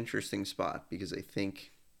in an interesting spot because I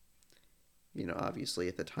think, obviously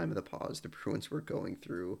at the time of the pause, the Bruins were going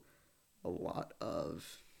through a lot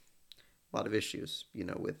of issues,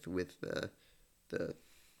 with the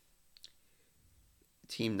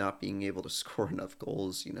team not being able to score enough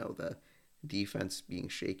goals, the defense being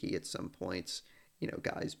shaky at some points,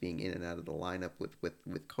 guys being in and out of the lineup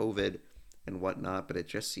with COVID and whatnot. But it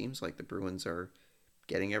just seems like the Bruins are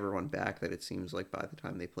getting everyone back, that it seems like by the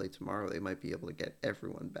time they play tomorrow, they might be able to get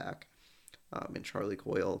everyone back. And Charlie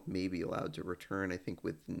Coyle may be allowed to return, I think,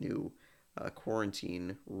 with new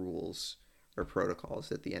quarantine rules or protocols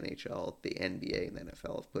that the NHL, the NBA, and the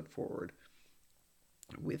NFL have put forward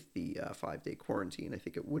with the 5-day quarantine. I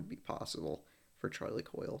think it would be possible for Charlie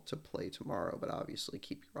Coyle to play tomorrow, but obviously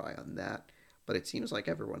keep your eye on that. But it seems like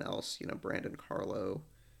everyone else, Brandon Carlo,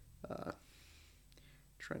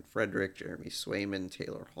 Trent Frederick, Jeremy Swayman,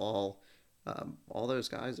 Taylor Hall, all those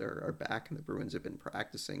guys are back, and the Bruins have been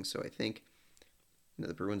practicing. So I think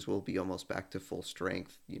the Bruins will be almost back to full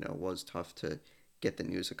strength. It was tough to get the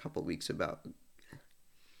news a couple weeks ago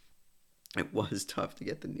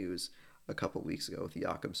with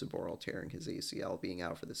Jakob Zaboral tearing his ACL, being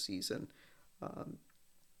out for the season.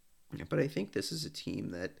 But I think this is a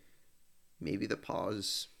team that maybe the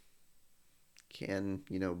pause can,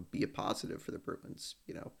 be a positive for the Bruins.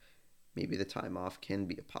 Maybe the time off can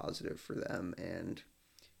be a positive for them, and,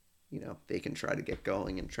 they can try to get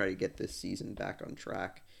going and try to get this season back on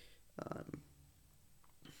track.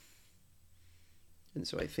 And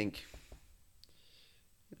so I think,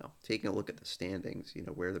 taking a look at the standings,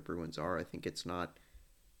 where the Bruins are, I think it's not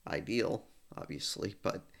ideal, obviously,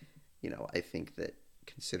 but, I think that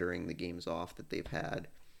considering the games off that they've had,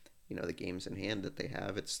 the games in hand that they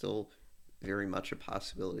have, it's still very much a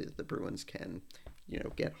possibility that the Bruins can,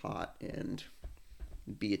 get hot and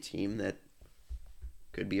be a team that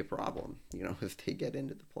could be a problem, if they get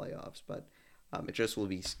into the playoffs. But it just will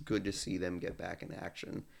be good to see them get back in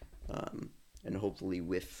action, and hopefully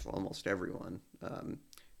with almost everyone.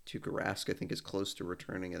 Tuukka Rask, I think, is close to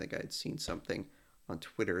returning. I think I had seen something on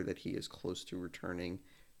Twitter that he is close to returning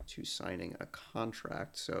to signing a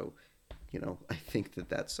contract. So, I think that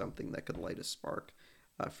that's something that could light a spark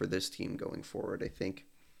for this team going forward. I think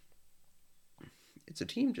it's a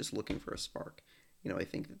team just looking for a spark. I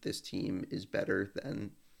think that this team is better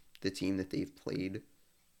than the team that they've played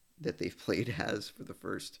has for the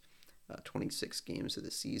first 26 games of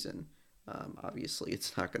the season. Obviously,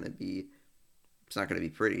 it's not going to be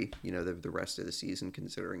pretty. The rest of the season,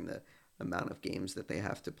 considering the amount of games that they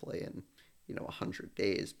have to play in 100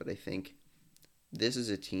 days. But I think this is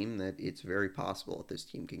a team that it's very possible that this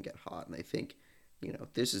team can get hot, and I think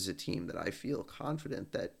this is a team that I feel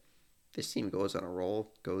confident that this team goes on a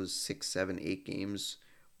roll, goes 6, 7, 8 games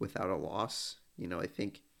without a loss. I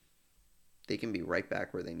think they can be right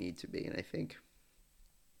back where they need to be. And I think,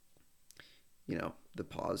 the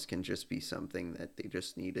pause can just be something that they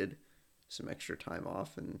just needed some extra time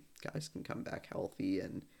off, and guys can come back healthy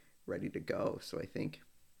and ready to go. So I think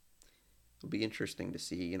it'll be interesting to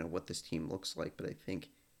see, what this team looks like. But I think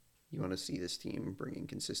you want to see this team bringing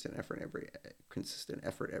consistent effort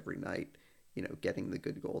every night, getting the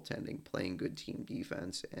good goaltending, playing good team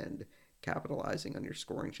defense, and capitalizing on your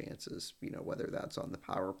scoring chances, whether that's on the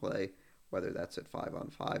power play, whether that's at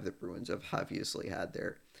 5-on-5. The Bruins have obviously had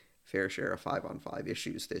their fair share of 5-on-5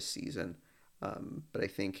 issues this season. But I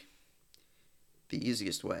think the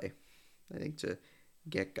easiest way, to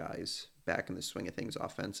get guys back in the swing of things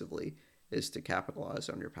offensively is to capitalize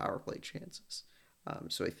on your power play chances.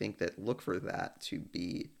 So I think that look for that to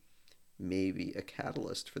be maybe a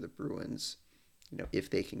catalyst for the Bruins, if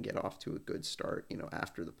they can get off to a good start,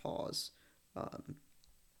 after the pause.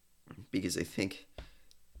 Because I think,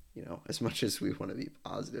 as much as we want to be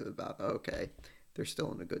positive about, okay, they're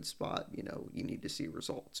still in a good spot, you need to see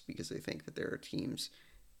results, because I think that there are teams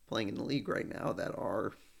playing in the league right now that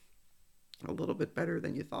are a little bit better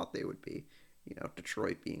than you thought they would be.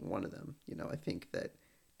 Detroit being one of them. I think that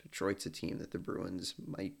Detroit's a team that the Bruins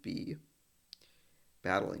might be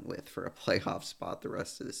battling with for a playoff spot the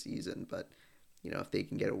rest of the season. But, if they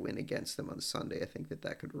can get a win against them on Sunday, I think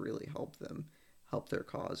that could really help their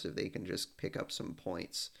cause. If they can just pick up some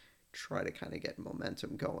points, try to kind of get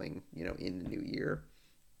momentum going, in the new year.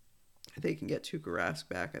 If they can get Tuukka Rask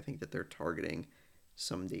back, I think that they're targeting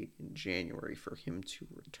some date in January for him to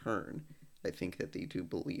return. I think that they do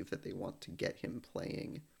believe that they want to get him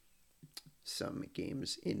playing some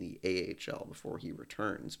games in the AHL before he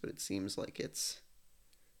returns, but it seems like it's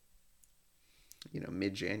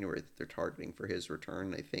mid-January that they're targeting for his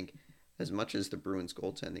return. I think as much as the Bruins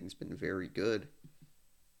goaltending's been very good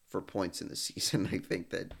for points in the season, I think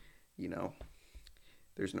that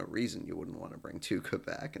there's no reason you wouldn't want to bring Tuukka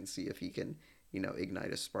back and see if he can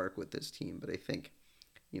ignite a spark with this team. But I think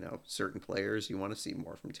certain players, you want to see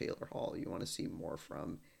more from Taylor Hall, you want to see more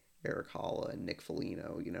from Erik Haula and Nick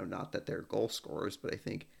Foligno. Not that they're goal scorers, but I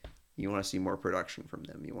think you want to see more production from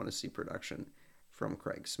them. You want to see production from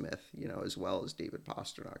Craig Smith, as well as David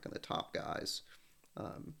Pastrnak and the top guys.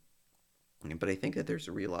 But I think that there's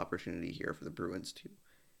a real opportunity here for the Bruins to,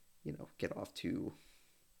 get off to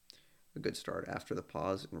a good start after the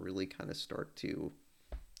pause and really kind of start to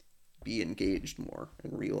be engaged more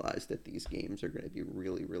and realize that these games are going to be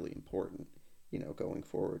really, really important, going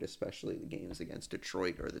forward, especially the games against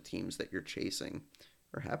Detroit or the teams that you're chasing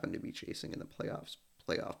or happen to be chasing in the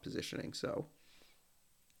playoff positioning. So,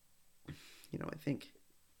 I think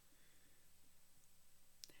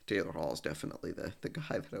Taylor Hall is definitely the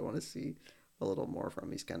guy that I want to see a little more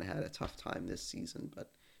from. He's kind of had a tough time this season,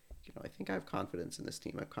 but, I think I have confidence in this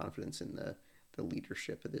team. I have confidence in the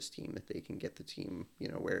leadership of this team, that they can get the team,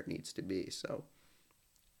 where it needs to be. So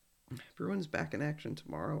Bruins back in action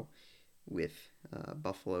tomorrow with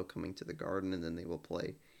Buffalo coming to the Garden, and then they will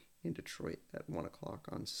play in Detroit at 1 o'clock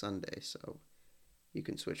on Sunday. So you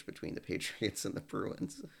can switch between the Patriots and the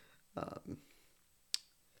Bruins.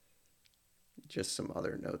 Just some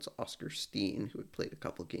other notes. Oscar Steen, who had played a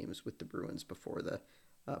couple games with the Bruins before the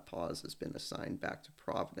pause, has been assigned back to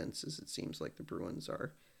Providence, as it seems like the Bruins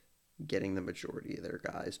are getting the majority of their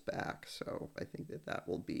guys back. So I think that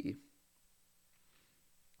will be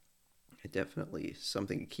definitely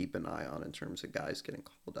something to keep an eye on in terms of guys getting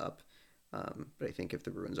called up. But I think if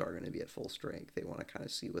the Bruins are going to be at full strength, they want to kind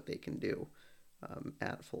of see what they can do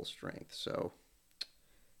at full strength. So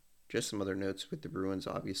just some other notes with the Bruins.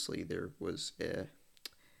 Obviously, there was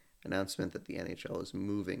announcement that the NHL is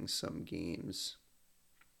moving some games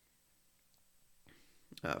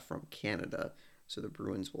from Canada. So the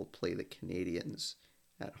Bruins will play the Canadiens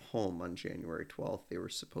at home on January 12th. They were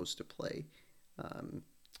supposed to play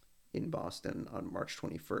in Boston on March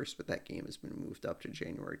 21st, but that game has been moved up to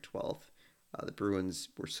January 12th. The Bruins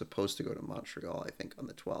were supposed to go to Montreal, I think, on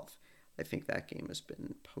the 12th. I think that game has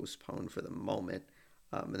been postponed for the moment.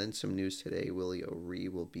 And then some news today, Willie O'Ree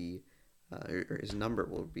will be, or his number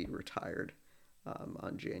will be retired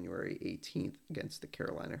on January 18th against the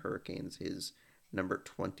Carolina Hurricanes. His number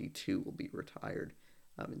 22 will be retired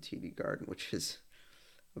in TD Garden, which is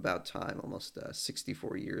about time, almost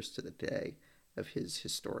 64 years to the day of his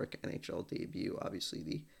historic NHL debut. Obviously,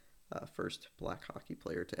 the first black hockey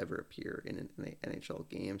player to ever appear in an NHL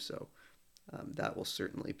game. So that will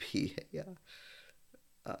certainly be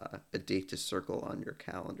a date to circle on your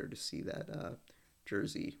calendar to see that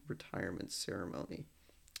jersey retirement ceremony.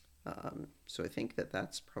 So I think that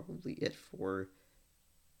that's probably it for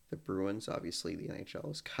the Bruins. Obviously, the NHL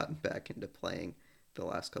has gotten back into playing the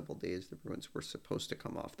last couple of days. The Bruins were supposed to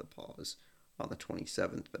come off the pause on the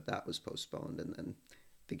 27th, but that was postponed, and then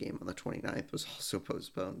the game on the 29th was also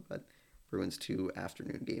postponed. But Bruins 2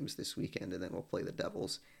 afternoon games this weekend, and then we'll play the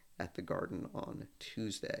Devils at the Garden on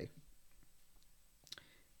Tuesday.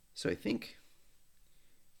 So I think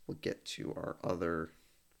we'll get to our other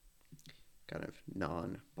kind of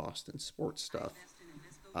non-Boston sports stuff.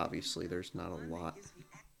 Obviously, there's not a lot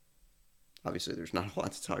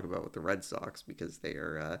to talk about with the Red Sox because they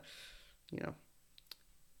are,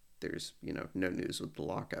 there's, no news with the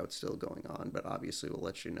lockout still going on, but obviously we'll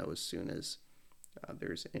let you know as soon as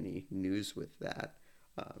there's any news with that.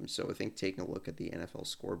 So I think taking a look at the NFL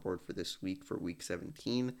scoreboard for this week, for Week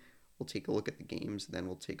 17, we'll take a look at the games, then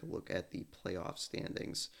we'll take a look at the playoff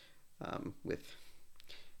standings with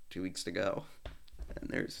 2 weeks to go. And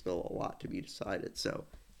there's still a lot to be decided. So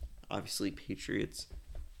obviously Patriots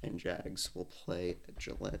and Jags will play at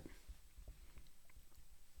Gillette.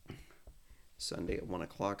 Sunday at 1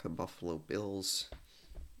 o'clock, the Buffalo Bills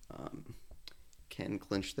can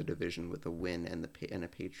clinch the division with a win and a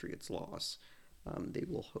Patriots loss. They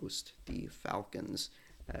will host the Falcons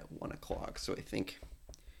at 1 o'clock. So I think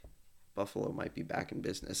Buffalo might be back in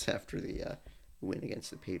business after the win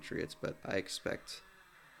against the Patriots, but I expect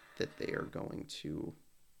that they are going to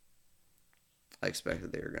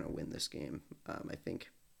win this game. I think,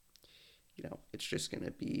 it's just going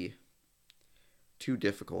to be too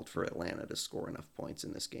difficult for Atlanta to score enough points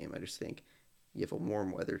in this game. I just think you have a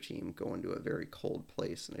warm weather team going to a very cold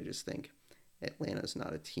place, and I just think Atlanta's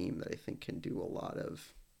not a team that I think can do a lot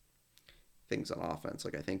of things on offense.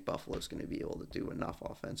 Like, I think Buffalo's going to be able to do enough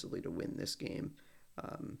offensively to win this game.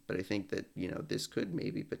 But I think that, this could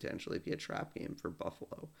maybe potentially be a trap game for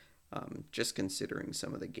Buffalo. Just considering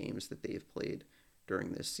some of the games that they've played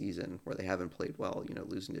during this season where they haven't played well,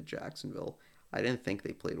 losing to Jacksonville. I didn't think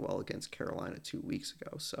they played well against Carolina 2 weeks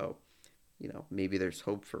ago. So, maybe there's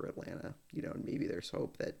hope for Atlanta, and maybe there's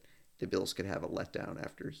hope that the Bills could have a letdown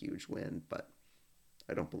after a huge win, but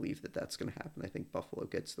I don't believe that that's going to happen. I think Buffalo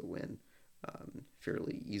gets the win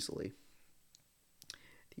fairly easily.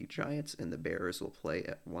 The Giants and the Bears will play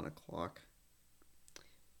at 1 o'clock.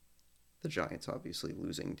 The Giants obviously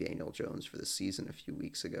losing Daniel Jones for the season a few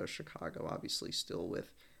weeks ago. Chicago obviously still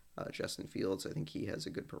with Justin Fields. I think he has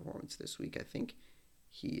a good performance this week. I think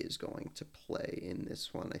he is going to play in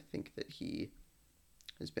this one. I think that he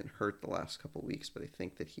has been hurt the last couple weeks, but I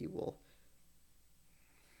think that he will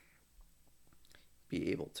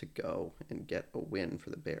be able to go and get a win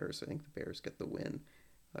for the Bears. I think the Bears get the win.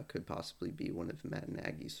 Could possibly be one of Matt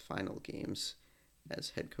Nagy's final games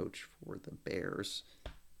as head coach for the Bears.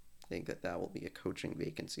 I think that will be a coaching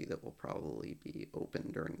vacancy that will probably be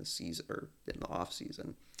open during the season or in the off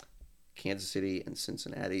season. Kansas City and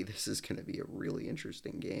Cincinnati, this is going to be a really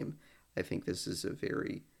interesting game. I think this is a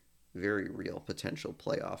very, very real potential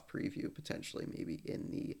playoff preview, potentially maybe in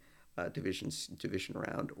the division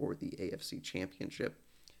round or the AFC Championship.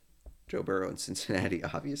 Joe Burrow and Cincinnati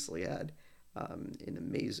obviously had an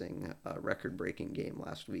amazing record-breaking game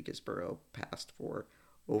last week as Burrow passed for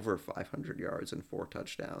over 500 yards and 4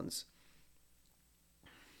 touchdowns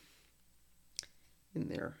in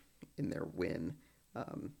their win.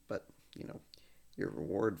 But your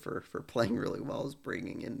reward for playing really well is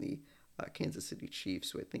bringing in the Kansas City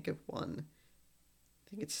Chiefs, who I think have won,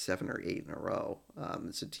 it's 7 or 8 in a row.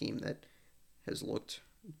 It's a team that has looked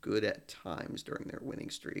good at times during their winning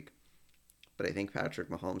streak. But I think Patrick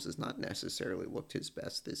Mahomes has not necessarily looked his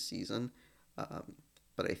best this season.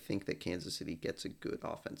 But I think that Kansas City gets a good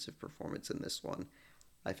offensive performance in this one.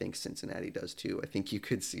 I think Cincinnati does too. I think you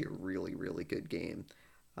could see a really, really good game.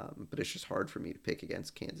 But it's just hard for me to pick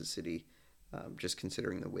against Kansas City, just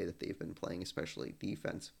considering the way that they've been playing, especially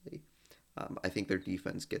defensively. I think their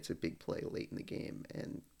defense gets a big play late in the game,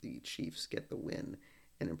 and the Chiefs get the win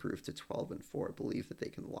and improve to 12-4. I believe that they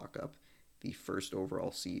can lock up the first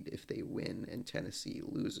overall seed if they win and Tennessee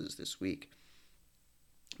loses this week.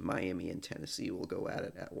 Miami and Tennessee will go at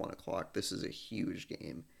it at 1 o'clock. This is a huge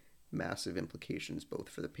game. Massive implications both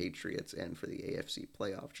for the Patriots and for the AFC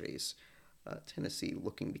playoff chase. Tennessee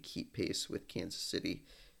looking to keep pace with Kansas City,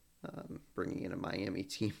 bringing in a Miami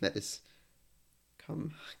team that has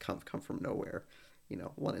come from nowhere.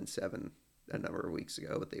 1-7 a number of weeks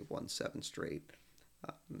ago, but they've won 7 straight.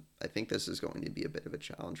 I think this is going to be a bit of a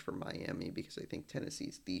challenge for Miami because I think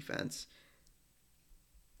Tennessee's defense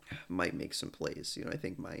might make some plays. I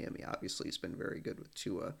think Miami obviously has been very good with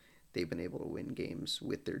Tua. They've been able to win games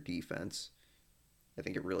with their defense. I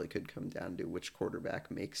think it really could come down to which quarterback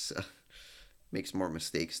makes more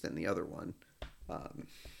mistakes than the other one.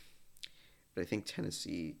 But I think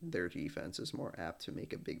Tennessee, their defense is more apt to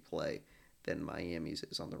make a big play than Miami's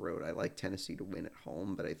is on the road. I like Tennessee to win at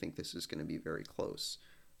home, but I think this is going to be very close.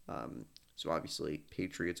 So obviously,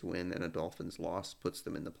 Patriots win and a Dolphins loss puts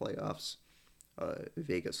them in the playoffs.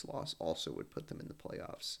 Vegas loss also would put them in the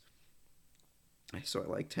playoffs. So I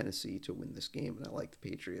like Tennessee to win this game, and I like the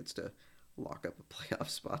Patriots to lock up a playoff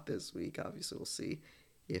spot this week. Obviously, we'll see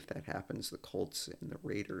if that happens. The Colts and the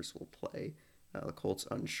Raiders will play. The Colts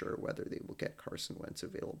unsure whether they will get Carson Wentz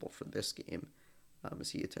available for this game,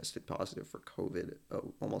 as he had tested positive for COVID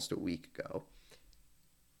almost a week ago.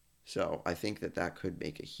 So I think that could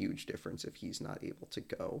make a huge difference if he's not able to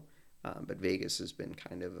go. But Vegas has been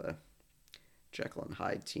kind of a Jekyll and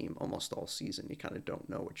Hyde team almost all season. You kind of don't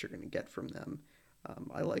know what you're going to get from them.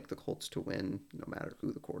 I like the Colts to win no matter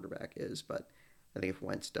who the quarterback is, but I think if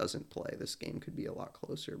Wentz doesn't play, this game could be a lot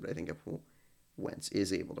closer. But I think if Wentz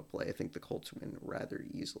is able to play, I think the Colts win rather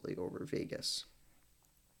easily over Vegas.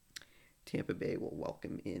 Tampa Bay will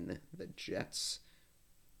welcome in the Jets.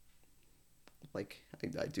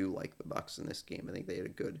 I do like the Bucs in this game. I think they had a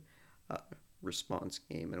good response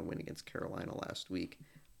game and a win against Carolina last week.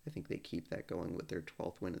 I think they keep that going with their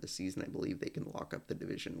 12th win of the season. I believe they can lock up the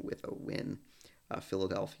division with a win.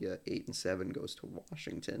 Philadelphia 8-7 goes to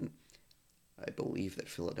Washington. I believe that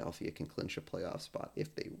Philadelphia can clinch a playoff spot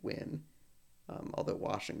if they win. Although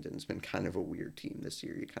Washington's been kind of a weird team this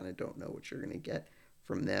year. You kind of don't know what you're going to get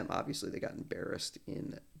from them. Obviously, they got embarrassed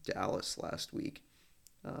in Dallas last week.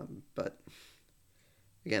 But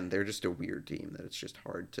again, they're just a weird team that it's just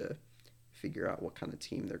hard to figure out what kind of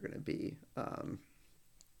team they're going to be.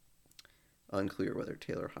 Unclear whether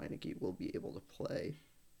Taylor Heineke will be able to play.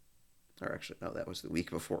 Or actually, no, that was the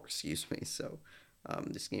week before, excuse me. So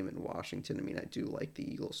this game in Washington, I do like the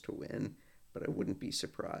Eagles to win, but I wouldn't be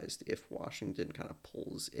surprised if Washington kind of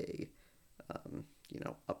pulls a,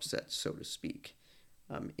 upset, so to speak,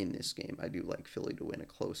 in this game. I do like Philly to win a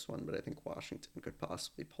close one, but I think Washington could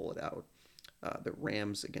possibly pull it out. The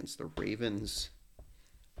Rams against the Ravens.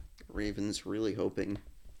 Ravens really hoping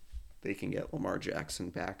they can get Lamar Jackson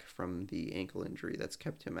back from the ankle injury that's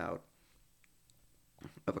kept him out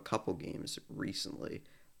of a couple games recently.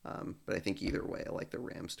 But I think either way, I like the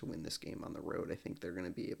Rams to win this game on the road. I think they're going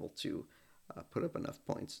to be able to put up enough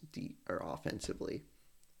points offensively.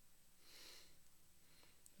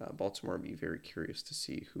 Baltimore would be very curious to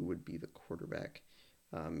see who would be the quarterback.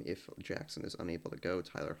 If Jackson is unable to go,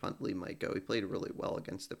 Tyler Huntley might go. He played really well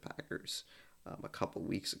against the Packers a couple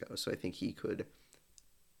weeks ago, so I think he could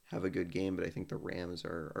have a good game, but I think the Rams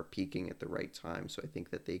are peaking at the right time, so I think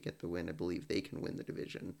that they get the win. I believe they can win the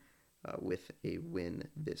division with a win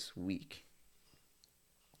this week.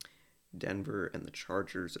 Denver and the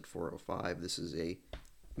Chargers at 4:05. This is a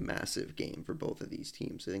massive game for both of these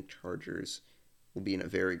teams. I think Chargers will be in a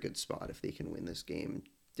very good spot if they can win this game.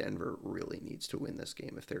 Denver really needs to win this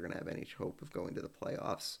game if they're going to have any hope of going to the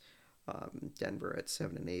playoffs. Denver at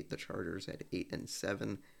 7-8, the Chargers at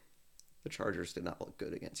 8-7. The Chargers did not look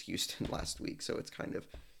good against Houston last week, so it's kind of,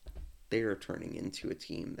 they're turning into a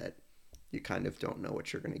team that you kind of don't know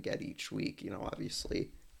what you're going to get each week.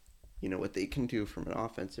 Obviously, what they can do from an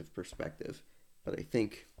offensive perspective, but I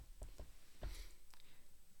think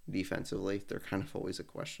defensively, they're kind of always a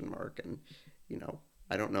question mark, and,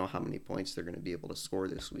 I don't know how many points they're going to be able to score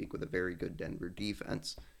this week with a very good Denver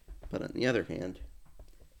defense, but on the other hand,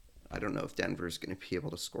 I don't know if Denver's going to be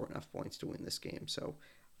able to score enough points to win this game, so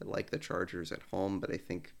I like the Chargers at home, but I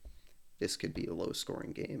think this could be a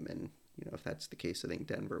low-scoring game, and if that's the case, I think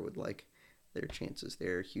Denver would like their chances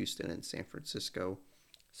there. Houston and San Francisco.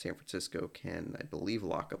 San Francisco can, I believe,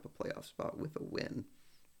 lock up a playoff spot with a win.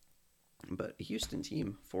 But a Houston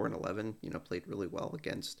team, 4-11, played really well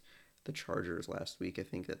against the Chargers last week. I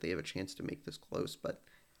think that they have a chance to make this close, but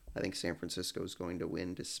I think San Francisco is going to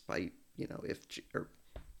win despite,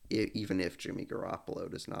 even if Jimmy Garoppolo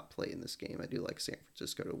does not play in this game. I do like San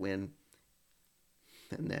Francisco to win.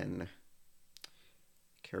 And then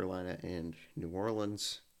Carolina and New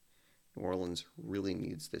Orleans. New Orleans really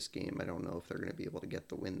needs this game. I don't know if they're going to be able to get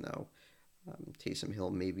the win, though. Taysom Hill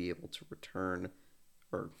may be able to return,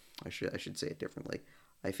 or I should say it differently.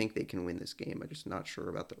 I think they can win this game. I'm just not sure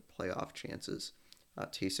about their playoff chances.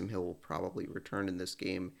 Taysom Hill will probably return in this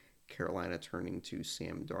game. Carolina turning to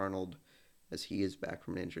Sam Darnold as he is back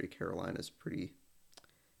from an injury. Carolina's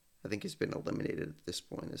I think has been eliminated at this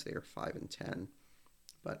point as they are 5-10.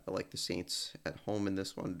 But I like the Saints at home in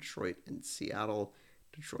this one. Detroit and Seattle.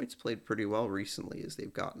 Detroit's played pretty well recently as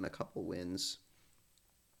they've gotten a couple wins.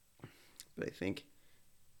 But I think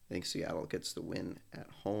Seattle gets the win at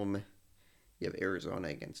home. You have Arizona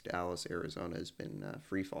against Dallas. Arizona has been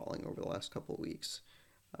free falling over the last couple of weeks.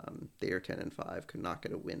 They are 10-5. Could not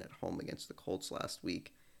get a win at home against the Colts last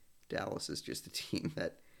week. Dallas is just a team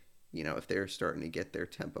that, if they're starting to get their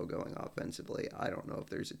tempo going offensively, I don't know if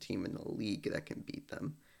there's a team in the league that can beat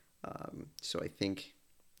them. So I think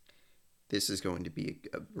this is going to be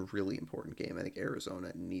a really important game. I think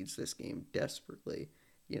Arizona needs this game desperately,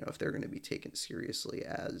 if they're going to be taken seriously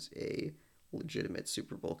as a legitimate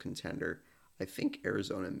Super Bowl contender. I think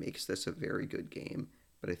Arizona makes this a very good game,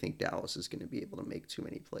 but I think Dallas is going to be able to make too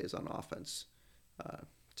many plays on offense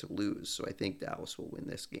to lose. So I think Dallas will win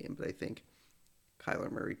this game, but I think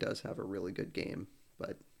Kyler Murray does have a really good game,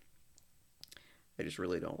 but I just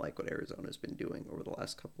really don't like what Arizona's been doing over the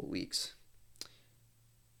last couple of weeks.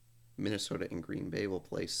 Minnesota and Green Bay will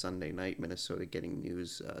play Sunday night. Minnesota getting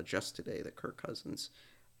news just today that Kirk Cousins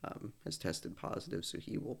has tested positive, so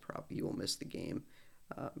he will miss the game.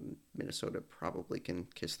 Minnesota probably can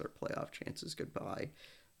kiss their playoff chances goodbye.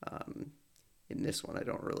 In this one, I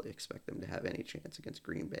don't really expect them to have any chance against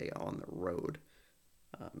Green Bay on the road.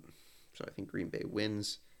 So I think Green Bay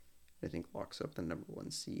wins. I think locks up the number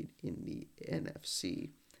 1 seed in the NFC.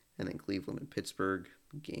 And then Cleveland and Pittsburgh,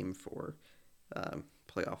 game for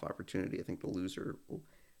playoff opportunity. I think the loser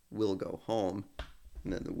will go home.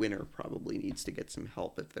 And then the winner probably needs to get some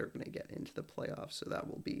help if they're going to get into the playoffs. So that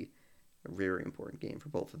will be a very important game for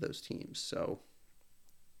both of those teams. So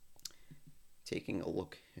taking a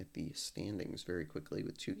look at the standings very quickly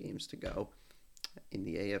with 2 games to go. In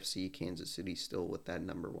the AFC, Kansas City still with that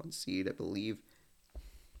number 1 seed. I believe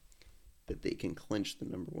that they can clinch the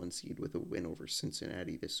number 1 seed with a win over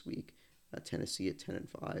Cincinnati this week. Tennessee at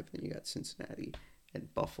 10-5. Then you got Cincinnati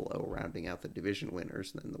and Buffalo rounding out the division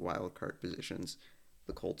winners. And then the wild card positions,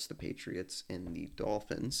 the Colts, the Patriots, and the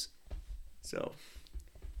Dolphins. So,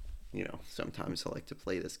 sometimes I like to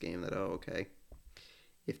play this game that, okay,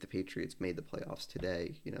 if the Patriots made the playoffs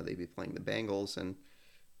today, they'd be playing the Bengals, and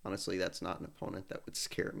honestly, that's not an opponent that would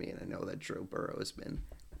scare me, and I know that Joe Burrow has been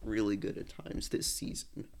really good at times this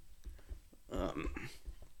season.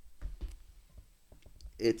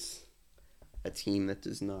 It's a team that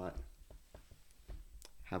does not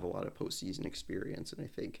have a lot of postseason experience, and I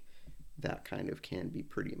think that kind of can be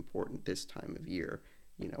pretty important this time of year,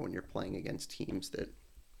 when you're playing against teams that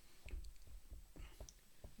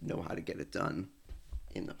know how to get it done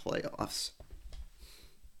in the playoffs.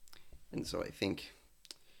 And so I think,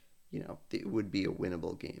 it would be a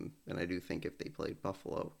winnable game. And I do think if they played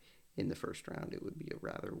Buffalo in the first round, it would be a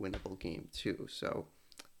rather winnable game too. So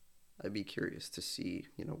I'd be curious to see,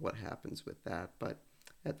 what happens with that. But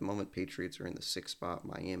at the moment, Patriots are in the 6th spot.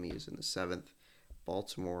 Miami is in the 7th.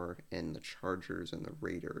 Baltimore and the Chargers and the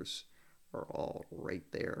Raiders are all right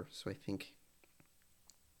there. So I think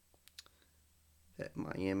that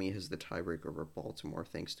Miami has the tiebreaker over Baltimore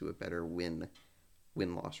thanks to a better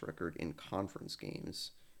win-loss record in conference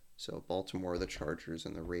games. So Baltimore, the Chargers,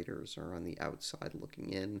 and the Raiders are on the outside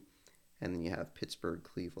looking in. And then you have Pittsburgh,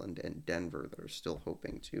 Cleveland, and Denver that are still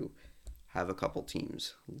hoping to have a couple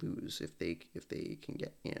teams lose if they can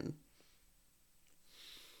get in.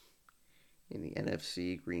 In the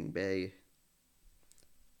NFC, Green Bay,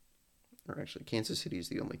 or actually Kansas City is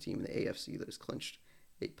the only team in the AFC that has clinched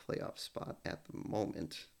a playoff spot at the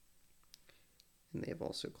moment. And they have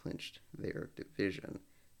also clinched their division.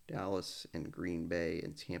 Dallas and Green Bay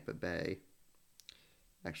and Tampa Bay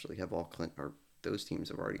actually have all those teams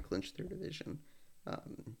have already clinched their division.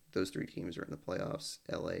 Those 3 teams are in the playoffs.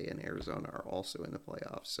 LA and Arizona are also in the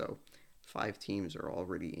playoffs. So 5 teams are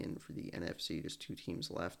already in for the NFC, just 2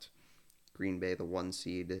 teams left. Green Bay, the 1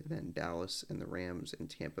 seed, then Dallas and the Rams and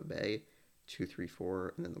Tampa Bay, 2, 3,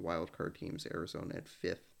 4, and then the wild card teams, Arizona at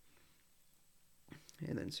 5th.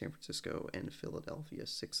 And then San Francisco and Philadelphia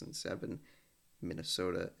 6 and 7.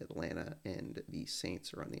 Minnesota, Atlanta, and the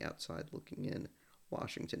Saints are on the outside looking in.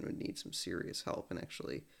 Washington would need some serious help, and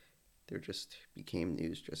actually, there just became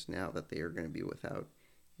news just now that they are going to be without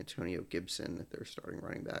Antonio Gibson, their starting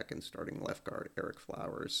running back, and starting left guard Ereck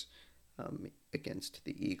Flowers. Against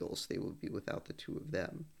the Eagles, they will be without the two of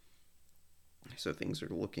them. So things are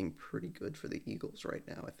looking pretty good for the Eagles right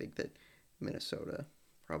now. I think that Minnesota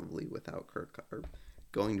probably without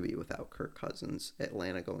going to be without Kirk Cousins.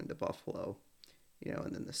 Atlanta going to Buffalo,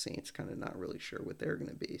 and then the Saints kind of not really sure what they're going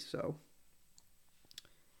to be. So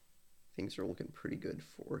things are looking pretty good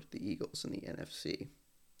for the Eagles in the NFC.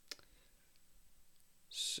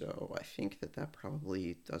 So I think that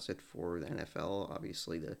probably does it for the NFL.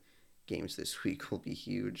 Obviously, the games this week will be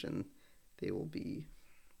huge, and they will be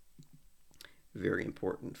very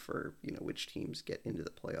important for which teams get into the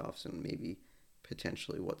playoffs and maybe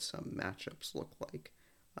potentially what some matchups look like.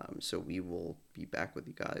 So we will be back with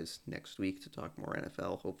you guys next week to talk more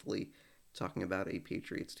NFL, hopefully talking about a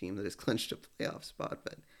Patriots team that has clinched a playoff spot,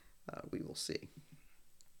 but we will see.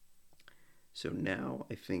 So now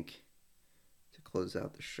I think to close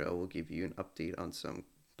out the show, we'll give you an update on some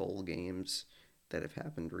bowl games that have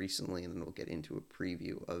happened recently, and then we'll get into a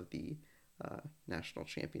preview of the National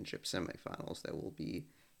Championship semifinals that will be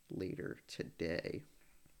later today.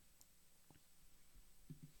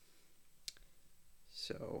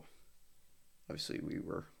 So, obviously, we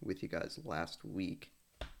were with you guys last week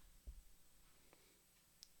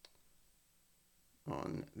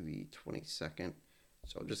on the 22nd.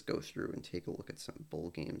 So I'll just go through and take a look at some bowl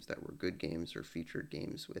games that were good games or featured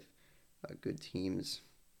games with good teams.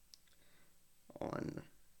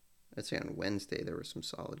 Let's say on Wednesday, there were some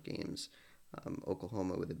solid games.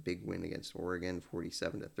 Oklahoma with a big win against Oregon,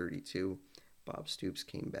 47-32. Bob Stoops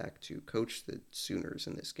came back to coach the Sooners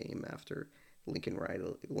in this game after Lincoln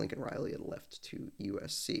Riley had left to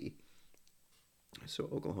USC. So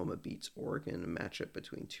Oklahoma beats Oregon, a matchup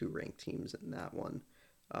between two ranked teams in that one.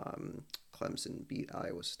 Clemson beat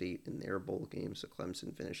Iowa State in their bowl game, so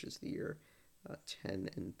Clemson finishes the year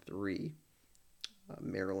 10-3.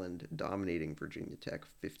 Maryland dominating Virginia Tech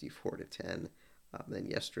 54-10. Then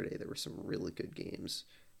yesterday there were some really good games.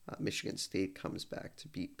 Michigan State comes back to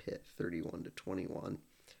beat Pitt 31-21.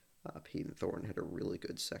 Peyton Thorne had a really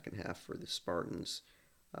good second half for the Spartans.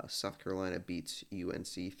 South Carolina beats UNC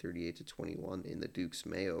 38-21 in the Duke's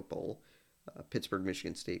Mayo Bowl. Pittsburgh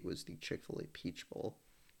Michigan State was the Chick-fil-A Peach Bowl.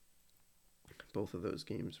 Both of those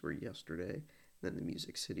games were yesterday. And then the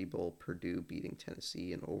Music City Bowl, Purdue beating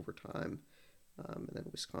Tennessee in overtime. And then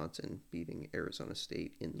Wisconsin beating Arizona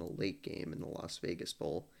State in the late game in the Las Vegas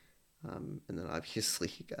Bowl. And then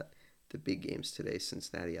obviously you got the big games today,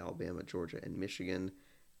 Cincinnati, Alabama, Georgia, and Michigan.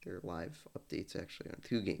 There are live updates actually on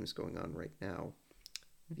two games going on right now.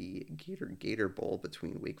 The Gator Bowl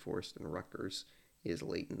between Wake Forest and Rutgers is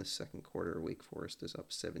late in the second quarter. Wake Forest is up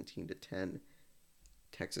 17-10.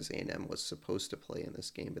 Texas A&M was supposed to play in this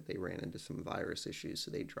game, but they ran into some virus issues, so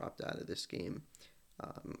they dropped out of this game.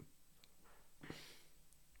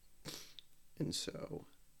 And so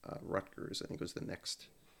Rutgers, I think, was the next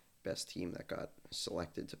best team that got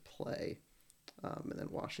selected to play. And then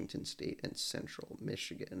Washington State and Central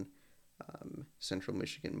Michigan. Central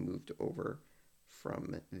Michigan moved over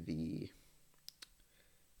from the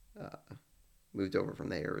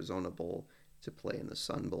Arizona Bowl to play in the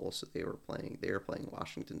Sun Bowl. So they are playing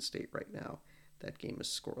Washington State right now. That game is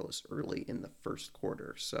scoreless early in the first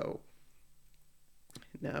quarter. So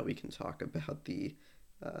now we can talk about the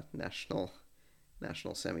national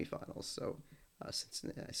semifinals. So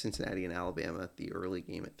Cincinnati and Alabama, the early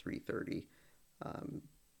game at 3:30.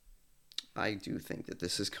 I do think that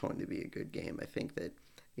this is going to be a good game. I think that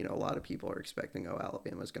a lot of people are expecting,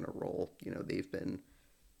 Alabama's going to roll. They've been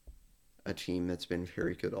a team that's been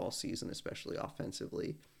very good all season, especially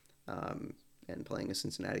offensively, and playing a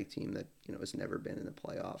Cincinnati team that has never been in the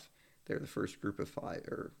playoff. They're the first group of five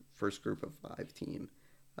team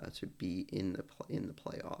to be in the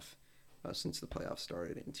playoff since the playoff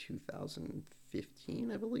started in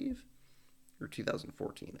 2015, I believe, or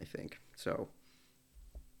 2014, I think. So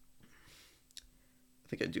I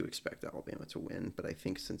think I do expect Alabama to win, but I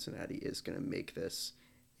think Cincinnati is going to make this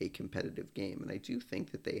a competitive game, and I do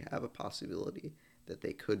think that they have a possibility that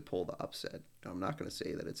they could pull the upset. I'm not going to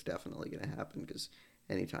say that it's definitely going to happen, because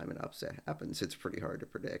anytime an upset happens, it's pretty hard to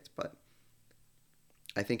predict, but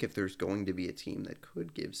I think if there's going to be a team that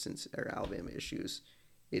could give Alabama issues,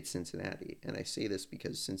 it's Cincinnati. And I say this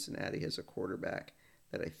because Cincinnati has a quarterback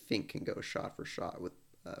that I think can go shot for shot with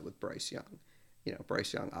Bryce Young.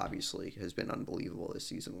 Bryce Young obviously has been unbelievable this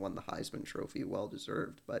season, won the Heisman Trophy,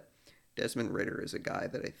 well-deserved, but Desmond Ridder is a guy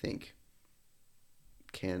that I think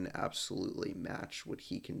can absolutely match what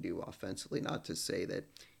he can do offensively. Not to say that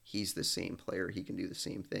he's the same player, he can do the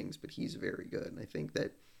same things, but he's very good. And I think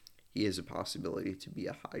that he has a possibility to be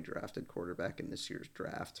a high drafted quarterback in this year's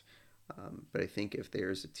draft. But I think if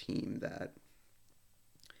there's a team that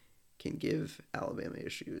can give Alabama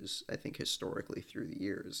issues, I think historically through the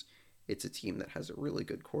years, it's a team that has a really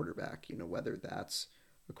good quarterback. Whether that's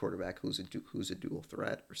a quarterback who's a dual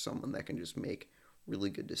threat or someone that can just make really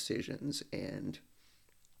good decisions and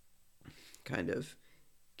kind of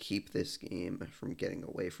keep this game from getting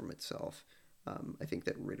away from itself. I think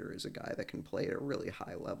that Ridder is a guy that can play at a really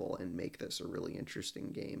high level and make this a really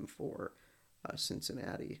interesting game for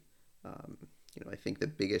Cincinnati. I think the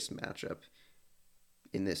biggest matchup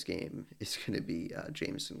in this game is going to be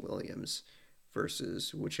Jameson Williams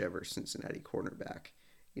versus whichever Cincinnati cornerback,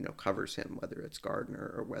 covers him, whether it's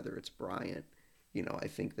Gardner or whether it's Bryant. I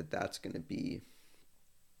think that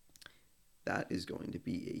is going to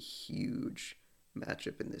be a huge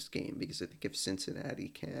matchup in this game, because I think if Cincinnati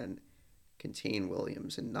can contain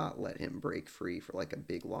Williams and not let him break free for like a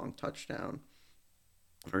big long touchdown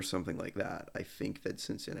or something like that, I think that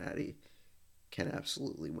Cincinnati can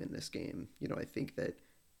absolutely win this game. I think that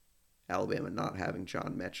Alabama not having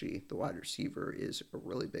John Mechie, the wide receiver, is a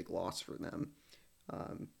really big loss for them.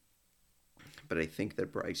 But I think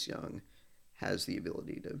that Bryce Young has the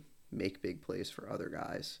ability to make big plays for other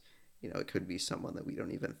guys. It could be someone that we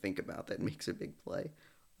don't even think about that makes a big play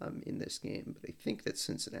in this game. But I think that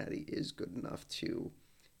Cincinnati is good enough to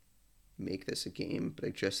make this a game. But I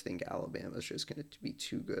just think Alabama is just going to be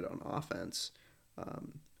too good on offense.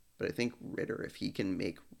 But I think Ridder, if he can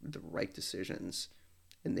make the right decisions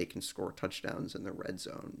and they can score touchdowns in the red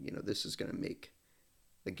zone, this is going to make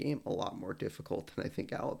the game a lot more difficult than I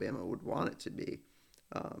think Alabama would want it to be.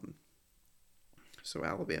 So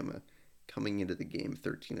Alabama coming into the game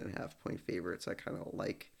 13.5-point favorites, I kind of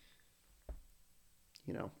like,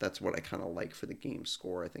 that's what I kind of like for the game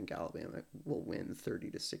score. I think Alabama will win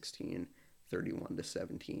 30-16,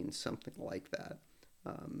 31-17, something like that.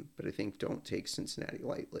 But I think don't take Cincinnati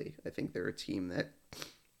lightly. I think they're a team that,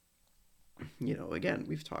 again,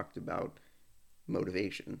 we've talked about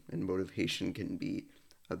motivation, and motivation can be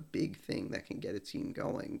a big thing that can get a team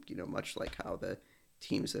going, much like how the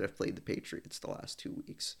teams that have played the Patriots the last 2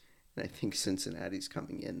 weeks. And I think Cincinnati's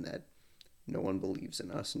coming in that no one believes in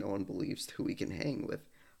us. No one believes that we can hang with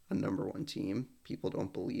a number one team. People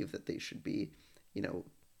don't believe that they should be,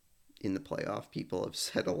 in the playoff. People have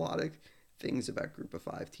said a lot of things about Group of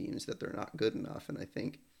Five teams, that they're not good enough. And I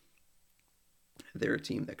think they're a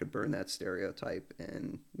team that could burn that stereotype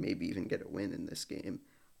and maybe even get a win in this game.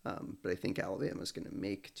 But I think Alabama's going to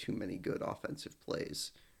make too many good offensive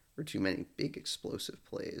plays, or too many big explosive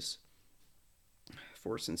plays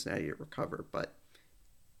for Cincinnati to recover. But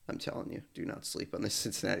I'm telling you, do not sleep on this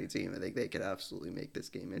Cincinnati team. I think they could absolutely make this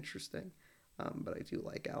game interesting. But I do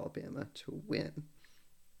like Alabama to win.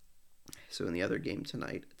 So in the other game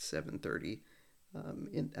tonight at 7:30,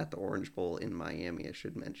 at the Orange Bowl in Miami, I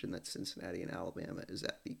should mention that Cincinnati and Alabama is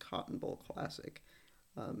at the Cotton Bowl Classic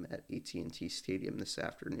at AT&T Stadium this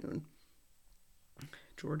afternoon.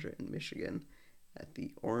 Georgia and Michigan at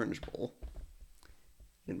the Orange Bowl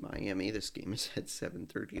in Miami. This game is at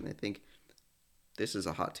 7:30, and I think this is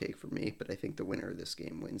a hot take for me, but I think the winner of this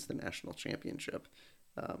game wins the national championship.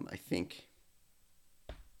 I think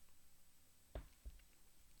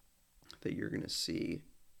that you're going to see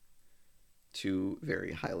two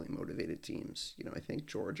very highly motivated teams. I think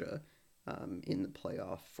Georgia in the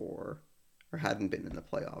playoff or hadn't been in the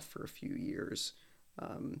playoff for a few years,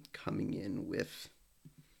 coming in with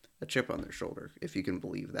a chip on their shoulder, if you can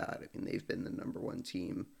believe that. I mean, they've been the number one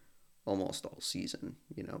team almost all season,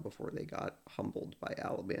 before they got humbled by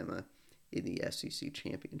Alabama in the SEC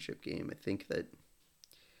championship game. I think that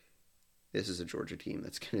this is a Georgia team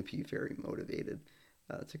that's going to be very motivated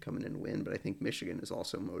to come in and win, but I think Michigan is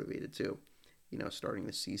also motivated too. Starting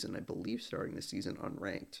the season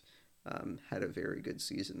unranked, had a very good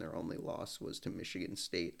season. Their only loss was to Michigan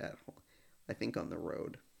State at home, I think on the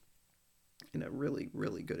road, in a really,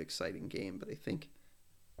 really good, exciting game. But I think,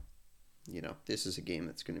 this is a game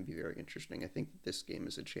that's going to be very interesting. I think this game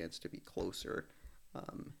is a chance to be closer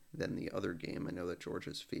than the other game. I know that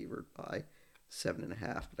Georgia's favored by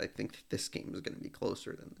 7.5, but I think that this game is going to be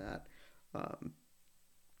closer than that.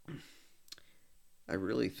 I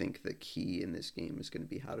really think the key in this game is going to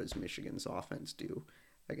be how does Michigan's offense do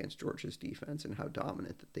against Georgia's defense and how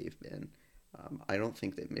dominant that they've been. I don't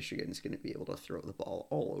think that Michigan's going to be able to throw the ball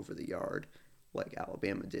all over the yard like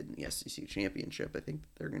Alabama did in the SEC championship. I think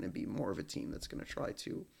they're going to be more of a team that's going to try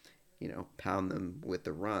to pound them with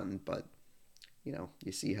the run, but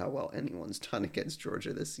you see how well anyone's done against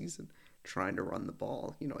Georgia this season trying to run the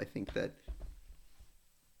ball. I think that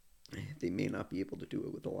they may not be able to do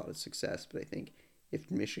it with a lot of success, but I think if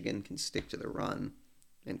Michigan can stick to the run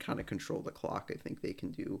and kind of control the clock, I think they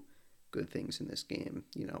can do good things in this game.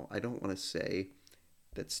 I don't want to say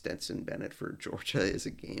that Stetson Bennett for Georgia is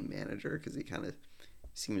a game manager because he kind of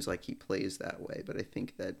seems like he plays that way, but I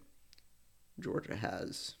think that Georgia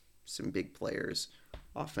has some big players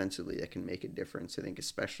offensively that can make a difference, I think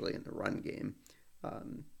especially in the run game.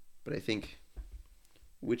 But I think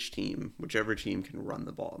whichever team can run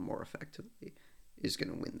the ball more effectively is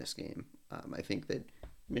going to win this game. I think that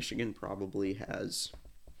Michigan probably has,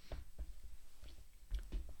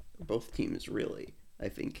 both teams really, I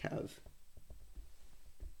think, have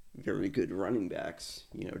very good running backs.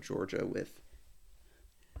 Georgia with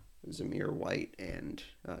Zamir White and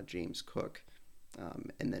James Cook,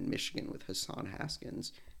 and then Michigan with Hassan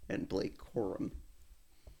Haskins and Blake Corum.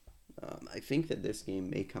 I think that this game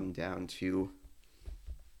may come down to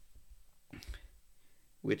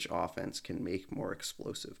which offense can make more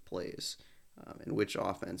explosive plays, and which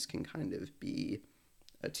offense can kind of be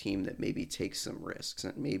a team that maybe takes some risks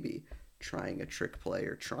and maybe trying a trick play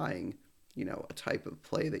or trying, a type of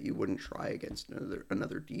play that you wouldn't try against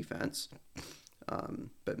another defense.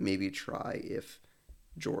 But maybe try if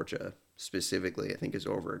Georgia specifically, I think, is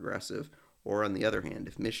over aggressive, or on the other hand,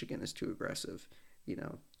 if Michigan is too aggressive,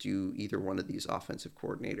 do either one of these offensive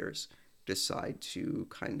coordinators decide to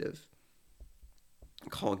kind of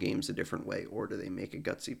call games a different way, or do they make a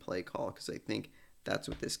gutsy play call? Because I think that's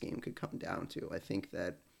what this game could come down to. I think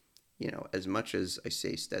that, as much as I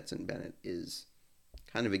say Stetson Bennett is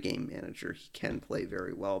kind of a game manager, he can play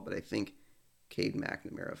very well, but I think Cade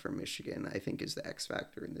McNamara from Michigan, I think, is the X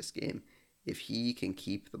factor in this game. If he can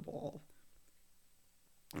keep the ball,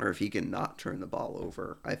 or if he can not turn the ball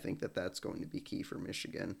over, I think that that's going to be key for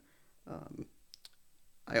Michigan.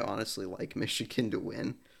 I honestly like Michigan to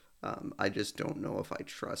win. I just don't know if I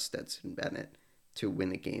trust Stetson Bennett to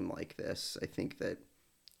win a game like this. I think that,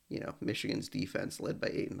 Michigan's defense, led by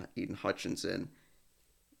Aiden Hutchinson,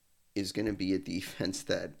 is going to be a defense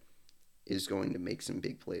that is going to make some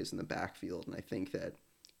big plays in the backfield. And I think that,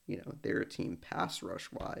 they're a team pass rush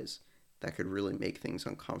wise that could really make things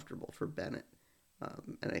uncomfortable for Bennett.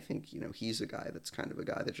 And I think, he's a guy that's kind of a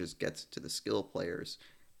guy that just gets to the skill players.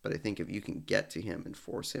 But I think if you can get to him and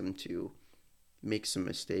force him to make some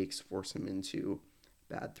mistakes, force him into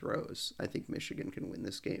bad throws, I think Michigan can win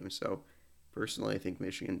this game. So personally, I think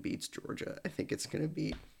Michigan beats Georgia. I think it's going to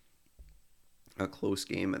be a close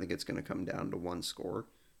game. I think it's going to come down to one score,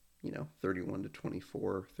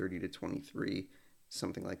 31-24, 30-23,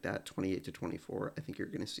 something like that, 28-24. I think you're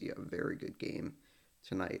going to see a very good game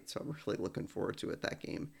tonight. So I'm really looking forward to it. That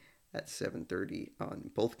game at 7:30 on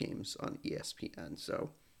both games on ESPN. So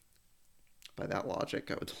by that logic,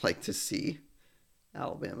 I would like to see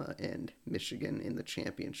Alabama and Michigan in the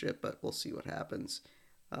championship, but we'll see what happens.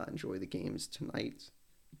 Enjoy the games tonight.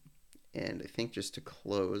 And I think just to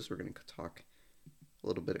close, we're going to talk a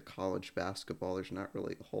little bit of college basketball. There's not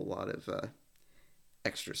really a whole lot of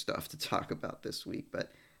extra stuff to talk about this week,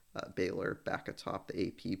 but Baylor back atop the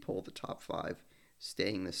AP poll, the top 5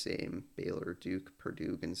 staying the same. Baylor, Duke,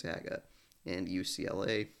 Purdue, Gonzaga, and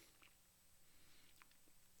UCLA.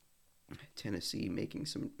 Tennessee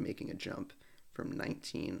making a jump from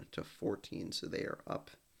 19 to 14, so they are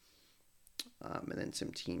up. And then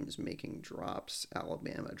some teams making drops.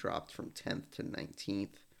 Alabama dropped from 10th to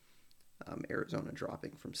 19th. Arizona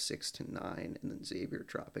dropping from 6 to 9, and then Xavier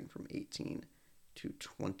dropping from 18 to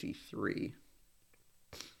 23.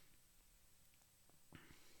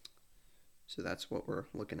 So that's what we're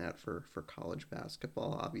looking at for college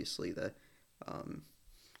basketball. Obviously, the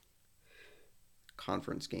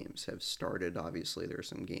conference games have started. Obviously, there are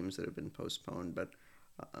some games that have been postponed, but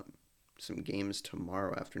some games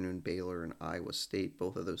tomorrow afternoon, Baylor and Iowa State,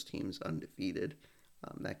 both of those teams undefeated.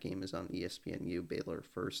 That game is on ESPNU. Baylor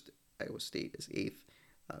first, Iowa State is 8th.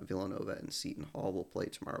 Villanova and Seton Hall will play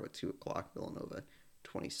tomorrow at 2 o'clock. Villanova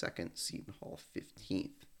 22nd, Seton Hall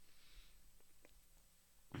 15th.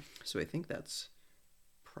 So I think that's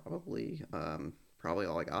probably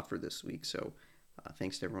all I got for this week. So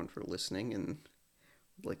thanks to everyone for listening, and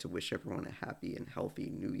I'd like to wish everyone a happy and healthy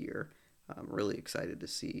new year. I'm really excited to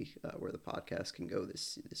see where the podcast can go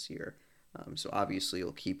this year. So obviously,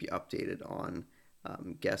 we'll keep you updated on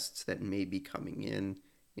guests that may be coming in.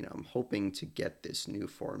 I'm hoping to get this new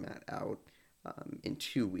format out in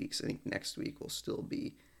 2 weeks. I think next week we'll still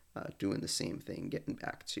be doing the same thing, getting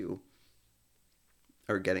to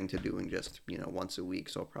doing just once a week.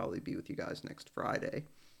 So I'll probably be with you guys next Friday.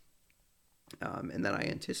 And then I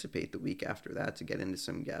anticipate the week after that to get into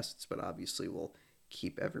some guests, but obviously we'll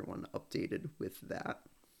keep everyone updated with that.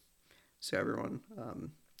 So everyone,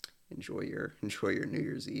 enjoy your New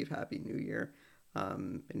Year's Eve. Happy New Year.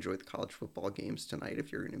 Enjoy the college football games tonight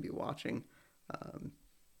if you're going to be watching.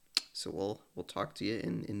 So we'll talk to you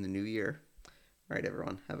in the new year. All right,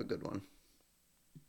 everyone. Have a good one.